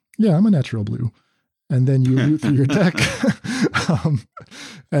 Yeah, I'm a natural blue. And then you loot through your deck.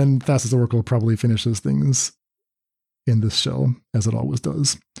 And Thassa's Oracle probably finishes things in this shell, as it always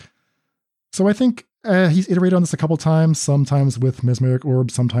does. So I think he's iterated on this a couple times, sometimes with Mesmeric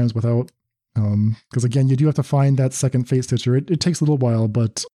Orb, sometimes without. Because again, you do have to find that second Fate Stitcher. It takes a little while,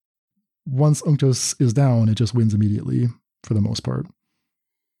 but once UNCTUS is down, it just wins immediately for the most part.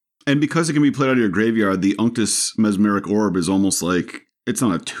 And because it can be played out of your graveyard, the UNCTUS Mesmeric Orb is almost like, it's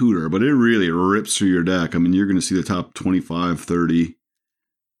not a tutor, but it really rips through your deck. I mean, you're going to see the top 25, 30,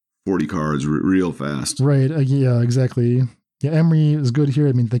 40 cards real fast. Right. Yeah, exactly. Yeah, Emery is good here.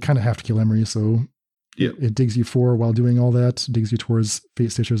 I mean, they kind of have to kill Emery, so it digs you 4 while doing all that. Digs you towards Fate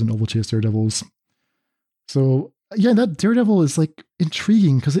Stitchers and Oval Chase Daredevils. So, yeah, that Daredevil is like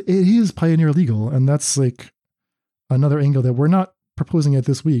intriguing because it is Pioneer legal, and that's like another angle that we're not proposing it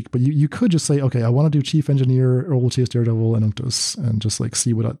this week, but you could just say, okay, I want to do Chief Engineer, Oval Chase Daredevil, and UNCTUS, and just like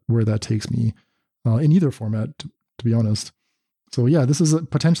see where that takes me in either format, to be honest. So yeah, this is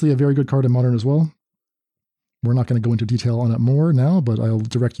potentially a very good card in Modern as well. We're not going to go into detail on it more now, but I'll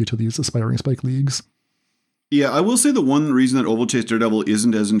direct you to these Aspiring Spike Leagues. Yeah, I will say the one reason that Oval Chase Daredevil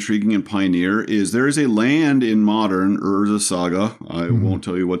isn't as intriguing in Pioneer is there is a land in Modern, Urza Saga. I won't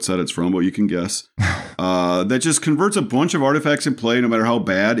tell you what set it's from, but you can guess. That just converts a bunch of artifacts in play, no matter how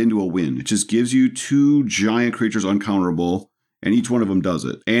bad, into a win. It just gives you 2 giant creatures uncounterable, and each one of them does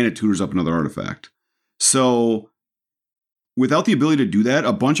it. And it tutors up another artifact. So without the ability to do that,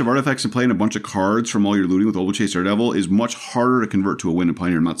 a bunch of artifacts in play and a bunch of cards from all your looting with Oval Chase Daredevil is much harder to convert to a win in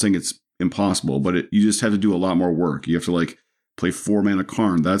Pioneer. I'm not saying it's impossible, but you just have to do a lot more work. You have to like play 4 mana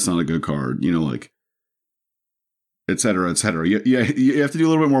Karn. That's not a good card, like et cetera, et cetera. You have to do a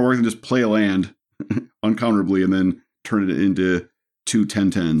little bit more work than just play a land uncounterably and then turn it into 2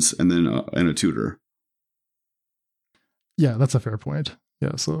 10/10s and then and a tutor. Yeah, that's a fair point.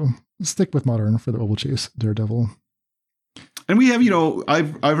 Yeah, so stick with Modern for the Oval Chase Daredevil. And we have,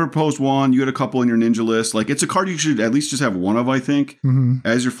 I've proposed one. You had a couple in your ninja list. Like, it's a card you should at least just have one of, I think.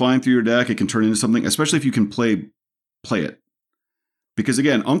 As you're flying through your deck, it can turn into something, especially if you can play it. Because,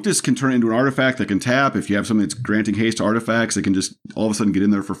 again, UNCTUS can turn into an artifact that can tap. If you have something that's granting haste to artifacts, it can just all of a sudden get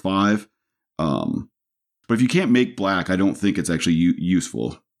in there for 5. But if you can't make black, I don't think it's actually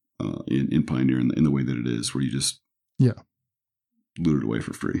useful in Pioneer in the way that it is, where you just loot it away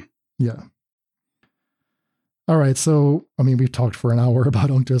for free. Yeah. All right, so, I mean, we've talked for an hour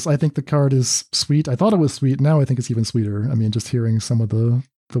about UNCTUS. I think the card is sweet. I thought it was sweet. Now I think it's even sweeter. I mean, just hearing some of the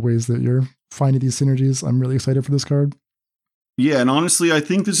ways that you're finding these synergies, I'm really excited for this card. Yeah, and honestly, I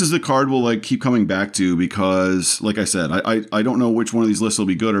think this is the card we'll like keep coming back to because, like I said, I don't know which one of these lists will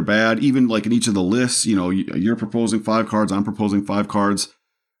be good or bad. Even like in each of the lists, you're proposing 5 cards, I'm proposing 5 cards.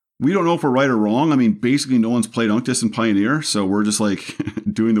 We don't know if we're right or wrong. I mean, basically no one's played UNCTUS and Pioneer, so we're just like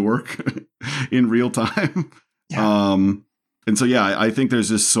doing the work in real time. Yeah. And so, yeah, I think there's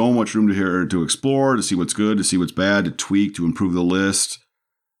just so much room to explore, to see what's good, to see what's bad, to tweak, to improve the list.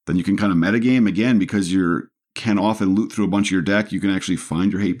 Then you can kind of metagame again because you can often loot through a bunch of your deck. You can actually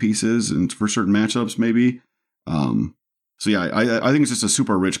find your hate pieces and for certain matchups, maybe. So yeah, I think it's just a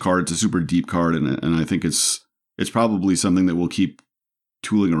super rich card. It's a super deep card, and I think it's probably something that we'll keep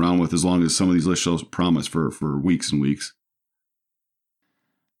tooling around with as long as some of these lists show promise for weeks and weeks.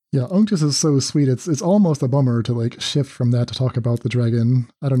 Yeah, UNCTUS is so sweet. It's almost a bummer to like shift from that to talk about the dragon.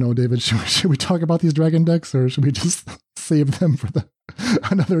 I don't know, David. Should we talk about these dragon decks, or should we just save them for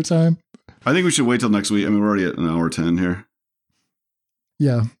another time? I think we should wait till next week. I mean, we're already at an hour 10 here.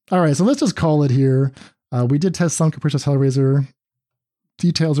 Yeah. All right. So let's just call it here. We did test some Capricious Hellraiser.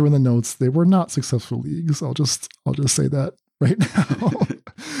 Details are in the notes. They were not successful leagues. I'll just say that right now.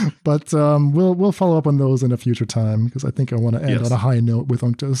 But we'll follow up on those in a future time because I think I want to end on a high note with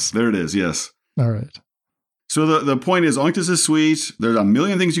UNCTUS. There it is. Yes. All right. So the point is UNCTUS is sweet. There's a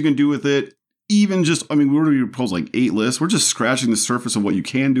million things you can do with it. Even just, I mean, we already proposed like 8 lists. We're just scratching the surface of what you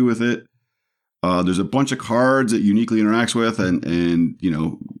can do with it. There's a bunch of cards that uniquely interacts with and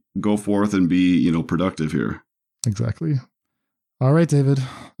go forth and be, productive here. Exactly. All right, David.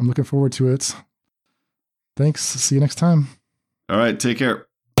 I'm looking forward to it. Thanks. See you next time. All right. Take care.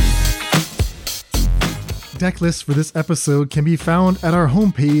 Deck lists for this episode can be found at our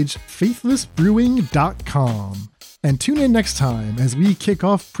homepage, faithlessbrewing.com. And tune in next time as we kick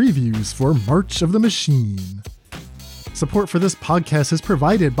off previews for March of the Machine. Support for this podcast is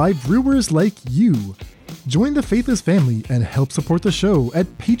provided by brewers like you. Join the Faithless family and help support the show at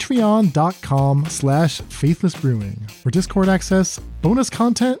patreon.com/faithlessbrewing for Discord access, bonus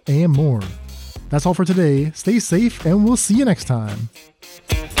content, and more. That's all for today. Stay safe and we'll see you next time.